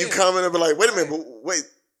I'm saying. And you come in and be like, "Wait a minute, but wait,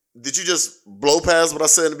 did you just blow past what I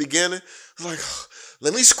said in the beginning?" I'm like,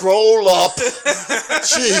 let me scroll up.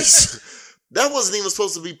 Jeez. That wasn't even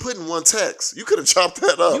supposed to be put in one text. You could have chopped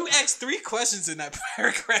that up. You asked 3 questions in that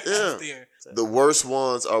paragraph there. The worst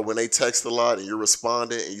ones are when they text a lot and you're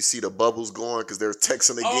responding and you see the bubbles going because they're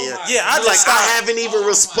texting again. I haven't even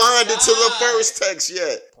responded to the first text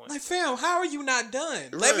yet. Like, fam, how are you not done?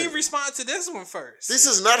 Right. Let me respond to this one first. This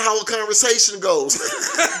is not how a conversation goes.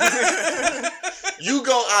 You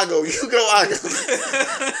go, I go. You go, I go.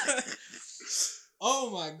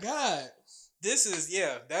 Oh my God. This is,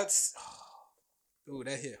 that's... Ooh,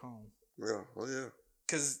 that hit home. Yeah, well, yeah.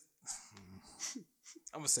 Because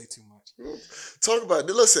I'm going to say too much. Talk about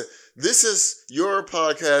it. Listen, this is your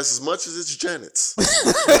podcast as much as it's Janet's.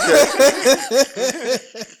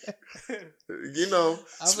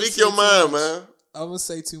 Speak your mind, man. I'm going to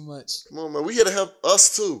say too much. Come on, man. We here to help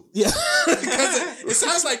us, too. Yeah. Because it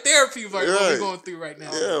sounds like therapy, like what we're going through right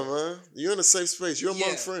now. Yeah, man. You're in a safe space. You're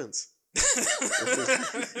among friends.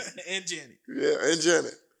 And Janet. Yeah, and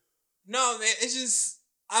Janet. No, man, it's just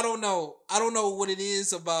I don't know what it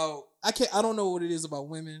is about. I don't know what it is about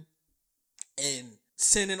women and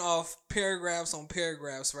sending off paragraphs on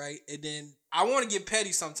paragraphs, right? And then I want to get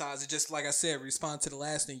petty sometimes and just, like I said, respond to the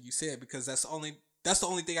last thing you said because that's the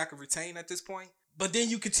only thing I can retain at this point. But then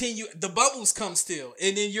you continue, the bubbles come still,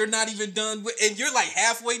 and then you're not even done with, and you're like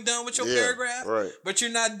halfway done with your paragraph, right? But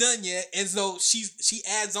you're not done yet, and so she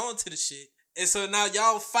adds on to the shit, and so now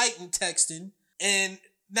y'all fighting, texting, and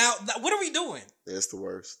now what are we doing? It's the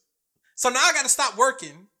worst. So now I got to stop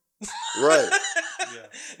working, right?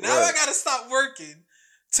 Now I got to stop working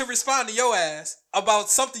to respond to your ass about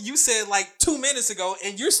something you said like 2 minutes ago,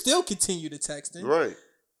 and you're still continue to texting, right?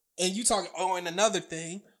 And you talking, and another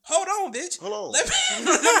thing. Hold on, bitch. Hold on. Let me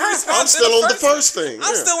respond. I'm still on the first thing.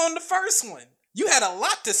 I'm still on the first one. You had a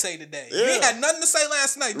lot to say today. Yeah. You ain't had nothing to say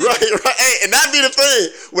last night, did right, you? Right. Hey, and that be the thing.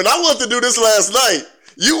 When I wanted to do this last night,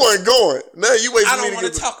 you weren't going. Now you wait for me to I don't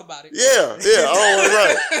want to talk about it. Yeah.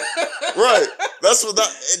 Right. That's what that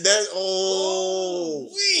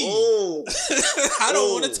I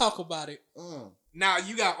don't want to talk about it. Now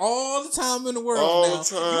you got all the time in the world now.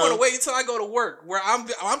 You want to wait until I go to work where I'm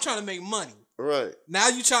trying to make money. Right. Now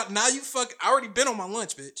you I already been on my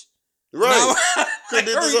lunch, bitch. Right. Now, I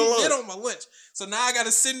already been on my lunch. So now I got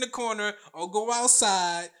to sit in the corner or go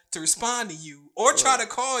outside to respond to you or try to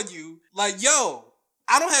call you like, yo,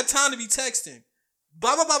 I don't have time to be texting.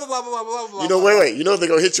 Blah, blah, blah, blah, blah, blah, blah, blah. You know, wait. You know they're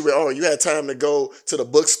going to hit you with, you had time to go to the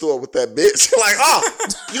bookstore with that bitch. Like,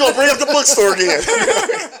 you going to bring up the bookstore again.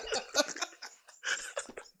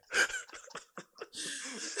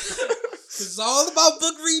 It's all about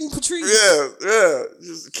book reading, Patrice. Yeah.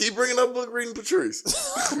 Just keep bringing up book reading, Patrice.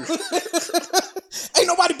 Ain't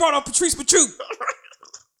nobody brought up Patrice but you.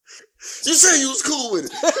 You said you was cool with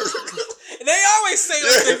it. They always say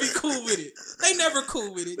like they be cool with it. They never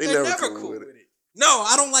cool with it. They're never cool with it. No,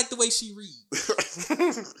 I don't like the way she reads.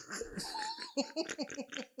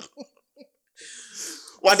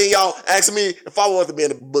 Why didn't y'all ask me if I wanted to be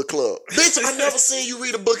in a book club? Bitch, I never seen you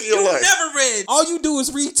read a book in your life. Never read. All you do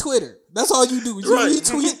is read Twitter. That's all you do. You read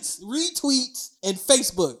tweets, and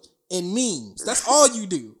Facebook and memes. That's all you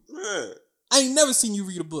do. Man. I ain't never seen you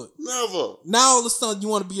read a book. Never. Now all of a sudden you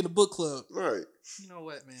want to be in a book club. Right. You know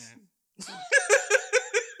what, man?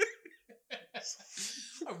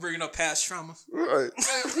 I'm bringing up past trauma. Right.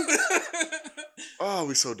 Oh,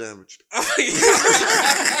 we so damaged.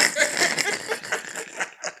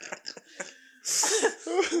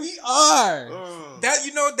 We are. Oh. That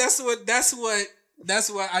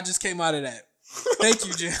that's what I just came out of that. Thank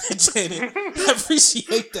you, Janet. I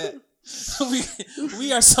appreciate that.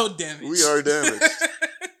 We are so damaged. We are damaged.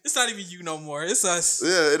 It's not even you no more. It's us.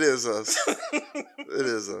 Yeah, it is us. It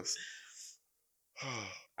is us.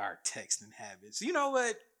 Our texting habits. You know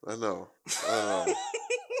what? I know.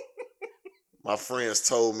 My friends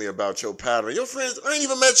told me about your pattern. Your friends, I ain't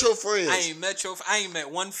even met your friends. I ain't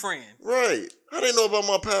met one friend. Right. How they know about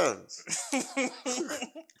my patterns?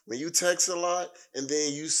 When you text a lot and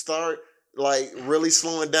then you start like really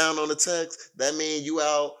slowing down on the text, that means you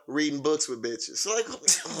out reading books with bitches. Like,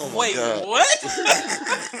 oh my Wait, God. what?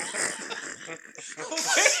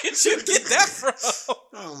 Where did you get that from?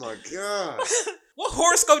 Oh my God. What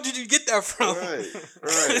horoscope did you get that from? Right.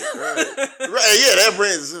 Yeah, that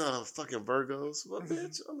brings fucking Virgos. What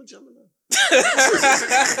bitch? I'm a Gemini.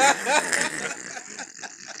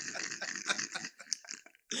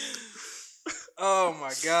 Oh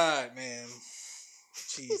my God, man.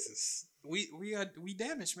 Jesus. We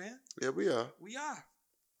damaged, man. Yeah, we are. We are.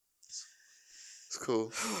 It's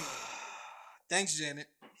cool. Thanks, Janet.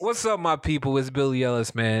 What's up, my people? It's Billy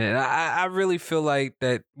Ellis, man. And I really feel like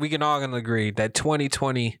that we can all gonna agree that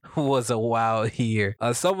 2020 was a wild year.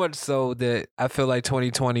 So much so that I feel like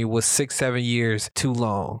 2020 was 6-7 years too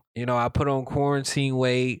long. You know, I put on quarantine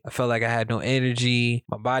weight. I felt like I had no energy.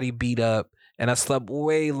 My body beat up. And I slept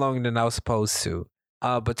way longer than I was supposed to.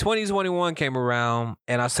 But 2021 came around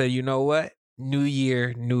and I said, you know what? New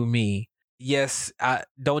year, new me. Yes,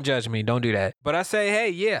 don't judge me. Don't do that. But I say, hey,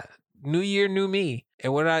 yeah, new year, new me.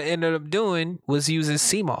 And what I ended up doing was using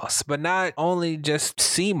CMOS, but not only just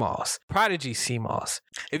CMOS, Prodigy CMOS.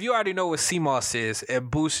 If you already know what CMOS is, it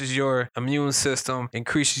boosts your immune system,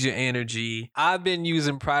 increases your energy. I've been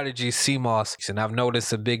using Prodigy CMOS and I've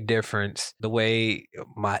noticed a big difference. The way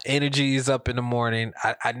my energy is up in the morning.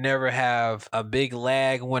 I never have a big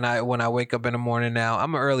lag when I wake up in the morning now.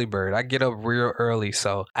 I'm an early bird. I get up real early,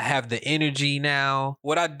 so I have the energy now.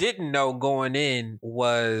 What I didn't know going in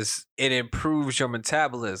was it improves your metabolism.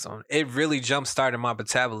 It really jump-started my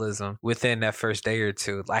metabolism within that first day or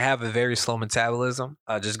two. I have a very slow metabolism,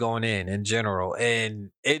 just going in general.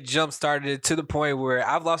 And it jump-started it to the point where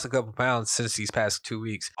I've lost a couple pounds since these past 2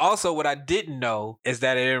 weeks. Also, what I didn't know is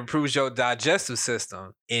that it improves your digestive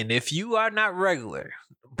system. And if you are not regular,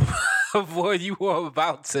 boy, you are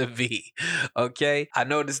about to be. Okay? I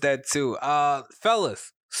noticed that too.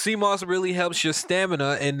 Fellas, CMOS really helps your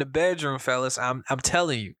stamina in the bedroom, fellas. I'm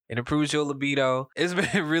telling you. It improves your libido. It's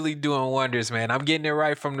been really doing wonders, man. I'm getting it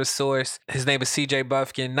right from the source. His name is CJ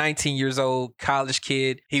Buffkin, 19 years old, college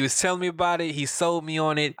kid. He was telling me about it. He sold me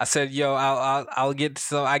on it. I said, yo, I'll get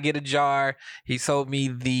some. I get a jar. He sold me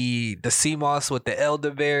the CMOS with the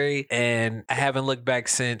elderberry, and I haven't looked back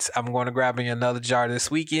since. I'm going to grab me another jar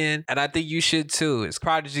this weekend, and I think you should too. It's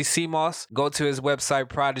Prodigy CMOS. Go to his website,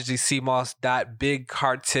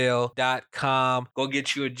 prodigycmos.bigcartel.com. Go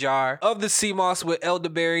get you a jar of the CMOS with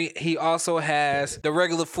elderberry. He also has the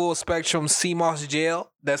regular full spectrum CMOS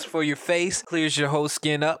gel. That's for your face, clears your whole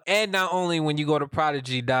skin up. And not only when you go to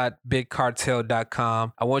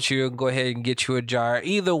prodigy.bigcartel.com, I want you to go ahead and get you a jar.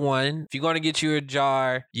 Either one. If you're going to get you a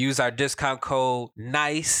jar, use our discount code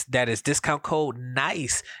NICE. That is discount code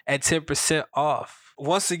NICE at 10% off.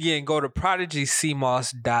 Once again, go to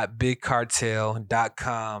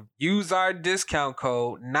prodigycmos.bigcartel.com. Use our discount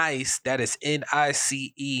code NICE, that is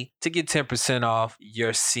NICE, to get 10% off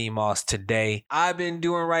your CMOS today. I've been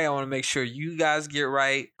doing right. I want to make sure you guys get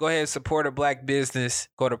right. Go ahead and support a black business.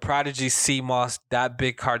 Go to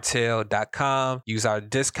prodigycmos.bigcartel.com. Use our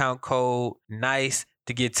discount code NICE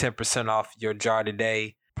to get 10% off your jar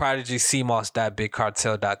today.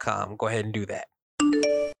 prodigycmos.bigcartel.com. Go ahead and do that.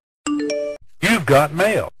 You've got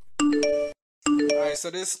mail. All right,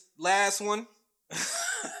 so this last one, I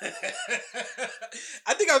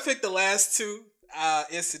think I picked the last two.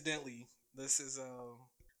 Incidentally, this is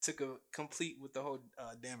took a complete with the whole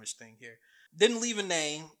damage thing here. Didn't leave a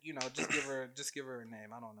name, you know. Just give her a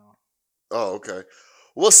name. I don't know. Oh, okay.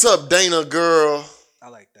 What's up, Dana girl? I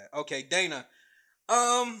like that. Okay, Dana.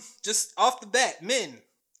 Just off the bat, men,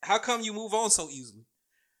 how come you move on so easily?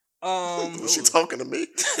 Was she talking to me?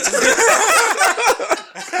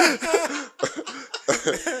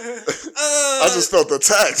 I just felt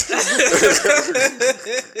attacked.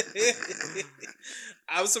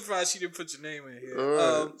 I was surprised she didn't put your name in here.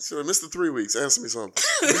 All right. So, Mr. 3 weeks, answer me something.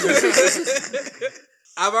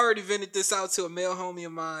 I've already vented this out to a male homie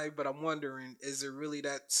of mine, but I'm wondering, is it really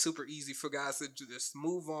that super easy for guys to just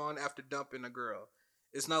move on after dumping a girl?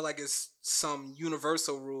 It's not like it's some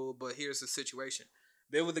universal rule, but here's the situation.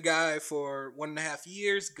 Been with the guy for 1.5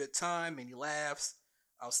 years, good time, many laughs,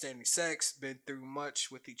 outstanding sex, been through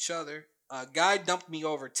much with each other. Guy dumped me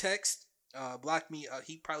over text, blocked me.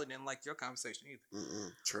 He probably didn't like your conversation either.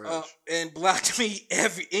 Trash. And blocked me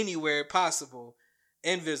anywhere possible,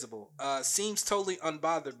 invisible. Seems totally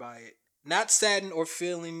unbothered by it. Not saddened or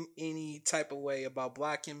feeling any type of way about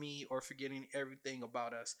blocking me or forgetting everything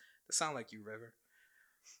about us. That sound like you, River.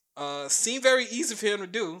 Seemed very easy for him to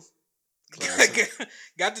do.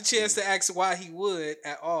 Got the chance to ask why he would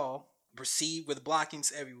at all. Proceed with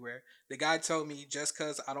blockings everywhere. The guy told me just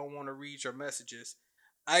because I don't want to read your messages.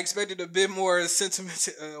 I expected a bit more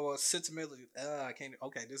sentimental. I can't.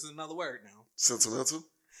 Okay, this is another word now. Sentimental?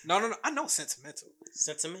 No. I know sentimental.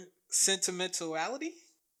 Sentiment? Sentimentality?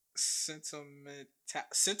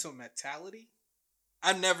 Sentimentality?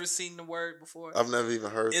 I've never seen the word before. I've never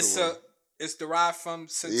even heard the word. It's derived from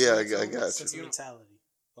Yeah, I got you. Sentimentality.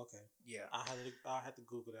 Okay. Yeah. I had to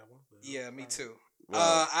Google that one. Yeah, me too.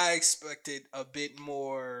 Wow. I expected a bit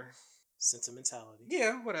more sentimentality.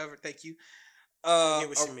 Yeah, whatever. Thank you. I get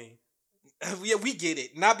what you mean. Yeah, we get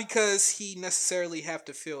it. Not because he necessarily have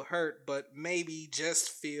to feel hurt, but maybe just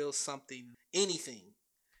feel something, anything.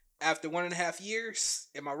 After 1.5 years,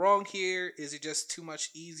 am I wrong here? Is it just too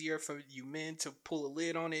much easier for you men to pull a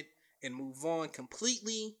lid on it and move on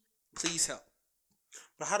completely? Please help.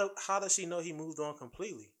 But how does she know he moved on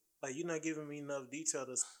completely? Like, you're not giving me enough detail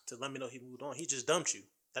to let me know he moved on. He just dumped you.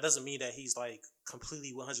 That doesn't mean that he's like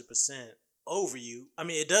completely 100% over you. I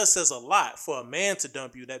mean, it does says a lot for a man to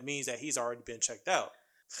dump you. That means that he's already been checked out.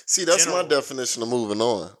 See, that's my definition of moving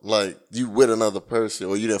on. Like, you with another person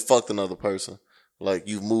or you done fucked another person. Like,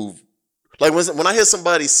 you moved. Like, when I hear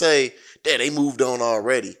somebody say that they moved on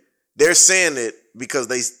already, they're saying it because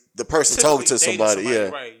the person talking to somebody.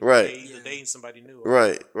 Yeah, right. Either dating somebody new.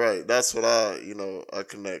 Right. That's what I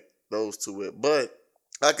connect those two with. But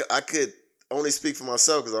I could only speak for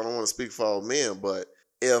myself because I don't want to speak for all men. But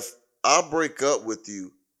if I break up with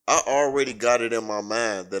you, I already got it in my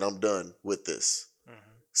mind that I'm done with this.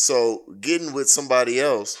 Mm-hmm. So getting with somebody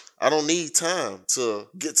else, I don't need time to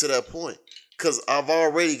get to that point because I've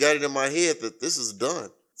already got it in my head that this is done.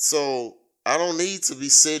 So I don't need to be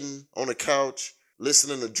sitting on the couch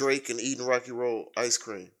listening to Drake and eating Rocky Road ice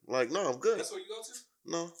cream. Like, no, I'm good. That's where you go to?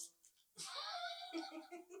 No.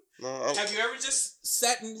 Have you ever just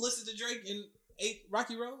sat and listened to Drake and ate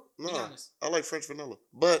Rocky Road? No, I like French vanilla.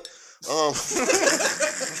 But,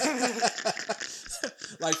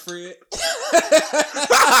 like Fred?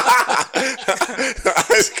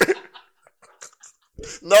 ice cream.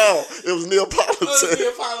 No, it was Neapolitan.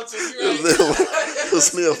 It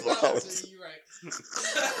was Neapolitan. You're right.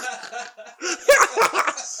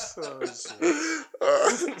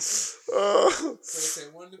 Say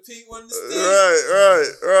one to pink, one to stick.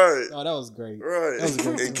 Right. Oh, that was great. Right. That was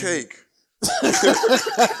great. And cake.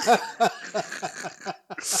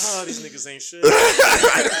 These niggas ain't shit.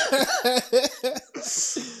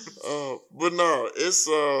 But no, it's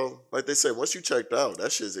like they say, once you checked out,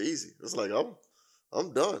 that shit's easy. It's like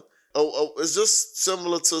I'm done. It's just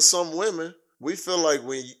similar to some women. We feel like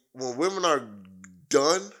when women are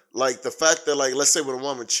done, like the fact that, like, let's say when a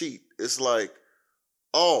woman cheat, it's like,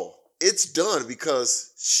 oh, it's done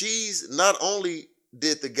because she's not only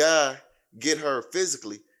did the guy get her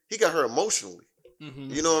physically, he got her emotionally.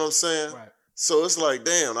 Mm-hmm. You know what I'm saying? Right. So it's like,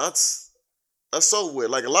 damn, that's so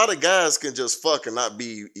weird. Like, a lot of guys can just fuck and not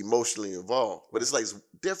be emotionally involved, but it's like it's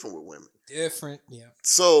different with women. Different, yeah.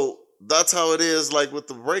 So that's how it is, like, with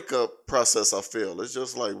the breakup process, I feel. It's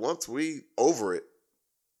just like, once we over it,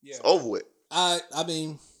 it's over with. I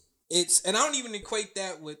mean, and I don't even equate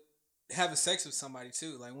that with having sex with somebody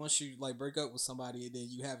too. Like, once you like break up with somebody and then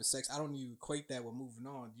you having sex, I don't even equate that with moving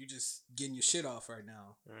on. You just getting your shit off right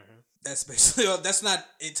now. Mm-hmm. That's basically, that's not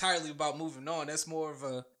entirely about moving on. That's more of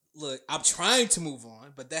a, look, I'm trying to move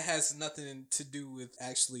on, but that has nothing to do with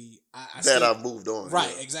actually I've moved on.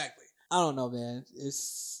 Right, yeah. Exactly. I don't know, man.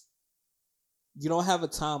 You don't have a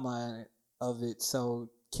timeline of it, so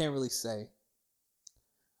can't really say.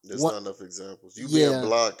 There's not enough examples. You being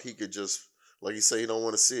blocked, he could just, like you say, he don't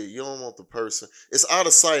want to see it. You don't want the person. It's out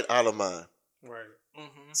of sight, out of mind. Right.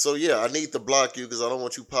 Mm-hmm. So yeah, I need to block you because I don't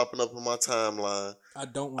want you popping up on my timeline. I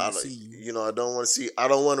don't want to see you. You know, I don't want to see. I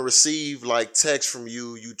don't want to receive like text from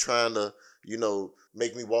you. You trying to,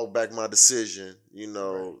 make me walk back my decision.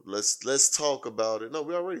 Right. Let's talk about it. No,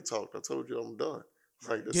 we already talked. I told you I'm done.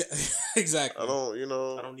 Like this. Yeah, exactly. I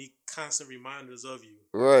don't need constant reminders of you.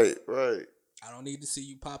 Right. I don't need to see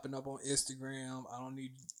you popping up on Instagram. I don't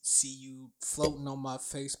need to see you floating on my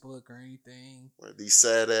Facebook or anything. Like these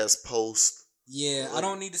sad ass posts. Yeah, I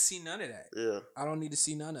don't need to see none of that. Yeah. I don't need to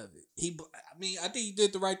see none of it. I think he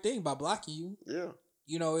did the right thing by blocking you. Yeah.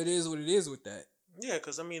 You know, it is what it is with that. Yeah,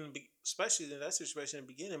 because I mean, especially in that situation in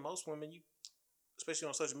the beginning, most women, especially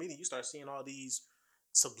on social media, you start seeing all these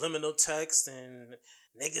subliminal texts and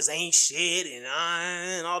niggas ain't shit and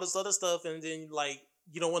all this other stuff, and then like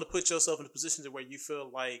you don't want to put yourself in a position to where you feel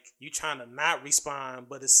like you trying to not respond,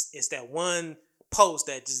 but it's that one post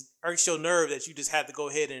that just irks your nerve that you just have to go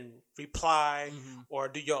ahead and reply or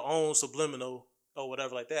do your own subliminal or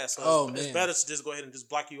whatever like that. So it's better to just go ahead and just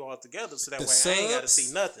block you all together so that way I ain't got to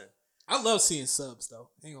see nothing. I love seeing subs though.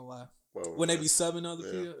 Ain't gonna lie. Well, when they be subbing other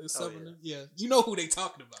people, subbing them, you know who they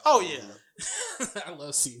talking about. Oh yeah, I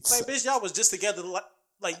love seeing. Like subs. bitch, y'all was just together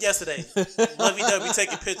like yesterday, lovey-dovey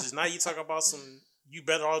taking pictures. Now you talking about some you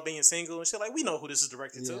better off being single and shit. Like we know who this is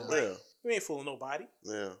directed to. Like, we ain't fooling nobody.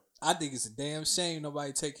 Yeah. I think it's a damn shame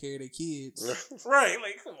nobody take care of their kids. Right?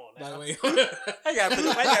 Like, come on now. By the way, I gotta put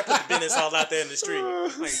the business all out there in the street.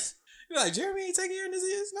 Like, you're like, Jeremy ain't taking care of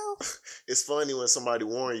his no. It's funny when somebody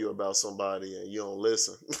warn you about somebody and you don't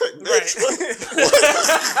listen. Like,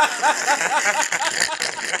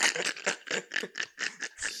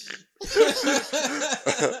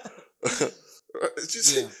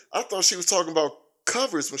 Yeah. I thought she was talking about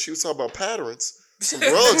covers when she was talking about patterns, some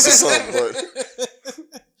rugs or something.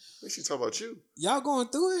 But she talking about you. Y'all going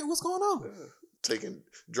through it? What's going on?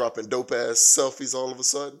 Dropping dope ass selfies all of a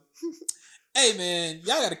sudden. Hey man,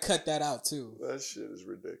 y'all gotta cut that out too. That shit is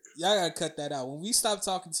ridiculous. Y'all gotta cut that out. When we stop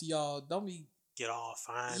talking to y'all, don't be get all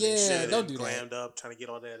fine yeah, and shit don't and do glammed that. up trying to get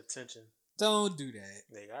all that attention. Don't do that.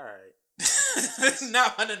 Nigga, all right.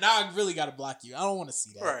 now I really gotta block you. I don't want to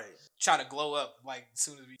see that. Right. Try to glow up like as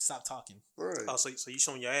soon as we stop talking. Right. Oh, so you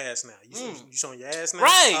showing your ass now? You showing your ass now?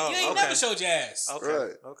 Right. Oh, you ain't never showed your ass. Okay.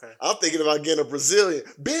 Right. Okay. I'm thinking about getting a Brazilian.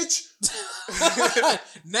 Bitch.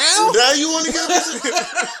 Now you want to get a Brazilian?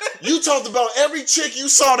 You talked about every chick you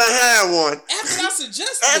saw that had one. After I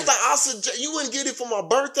suggested you wouldn't get it for my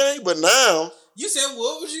birthday, but now. You said,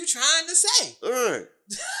 what was you trying to say? All right.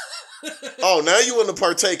 Oh, now you want to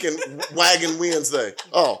partake in Wagon Wednesday.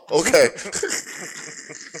 Oh, okay.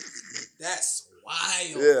 That's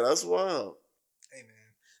wild. Yeah, that's wild. Hey,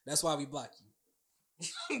 man. That's why we block you.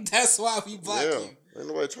 That's why we block you. Ain't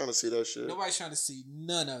nobody trying to see that shit. Nobody's trying to see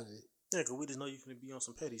none of it. Yeah, because we just know you finna be on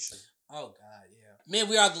some petty shit. Oh, God, yeah. Man,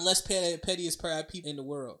 we are the less pettiest people in the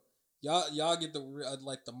world. Y'all get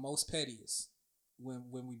the most pettiest when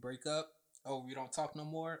we break up. Oh, we don't talk no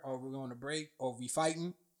more. Or we're going to break. Or we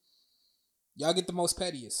fighting. Y'all get the most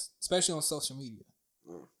pettiest, especially on social media.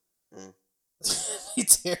 Be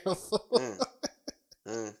terrible.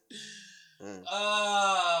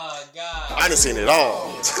 Oh, God. I done seen it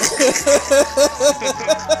all.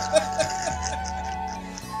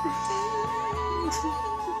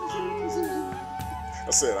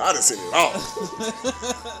 I said, I done seen it all.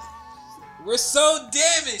 We're so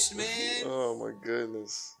damaged, man. Oh, my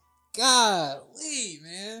goodness. Golly,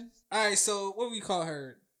 man. All right, so what do we call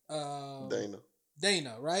her?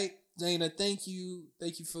 Dana, right? Dana, thank you.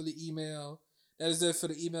 Thank you for the email. That is it for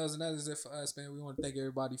the emails, and that is it for us, man. We want to thank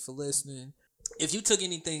everybody for listening. If you took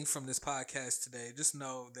anything from this podcast today, just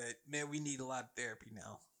know that, man, we need a lot of therapy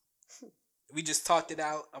now. We just talked it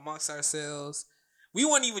out amongst ourselves. We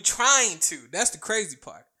weren't even trying to. That's the crazy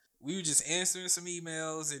part. We were just answering some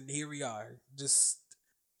emails, and here we are. Just,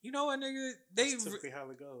 you know what, nigga? That's typically how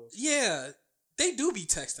it goes. Yeah, they do be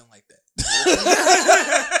texting like that.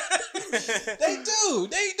 They do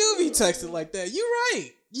be texting like that.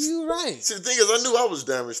 You right. See, the thing is, I knew I was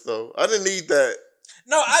damaged, though. I didn't need that.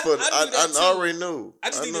 No, I knew that too. Already knew. I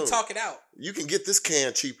just need to talk it out. You can get this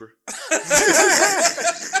can cheaper.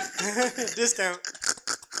 Discount.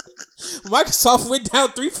 Microsoft went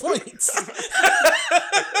down 3 points.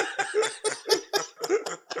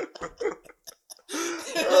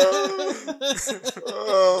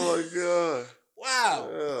 Oh my God.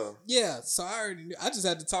 Wow. Yeah, so I already knew. I just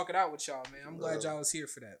had to talk it out with y'all, man. I'm glad y'all was here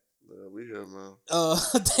for that. Yeah, we here, man.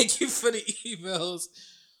 Thank you for the emails.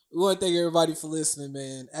 We want to thank everybody for listening,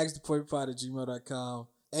 man. AskThePointPod@gmail.com.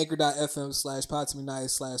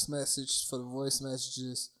 Anchor.fm/podtomenice/message for the voice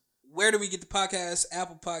messages. Where do we get the podcast?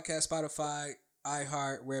 Apple Podcast, Spotify,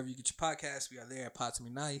 iHeart, wherever you get your podcasts. We are there at Pod to Me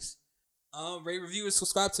Nice. Rate, review, and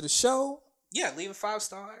subscribe to the show. Yeah, leave a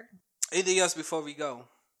 5-star. Anything else before we go?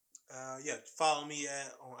 Follow me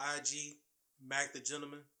on IG, Mac the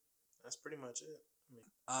Gentleman. That's pretty much it.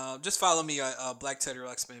 Just follow me at Black Teddy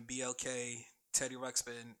Ruxpin, BLK Teddy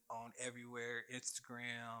Ruxpin on everywhere,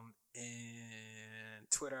 Instagram and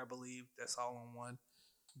Twitter, I believe. That's all on one.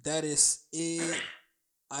 That is it.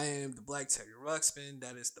 I am the Black Terry Ruxpin.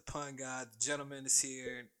 That is the pun god. The gentleman is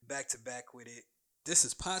here, back to back with it. This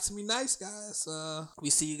is Pot to Me Nice, guys. We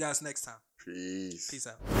see you guys next time. Peace. Peace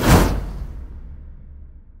out.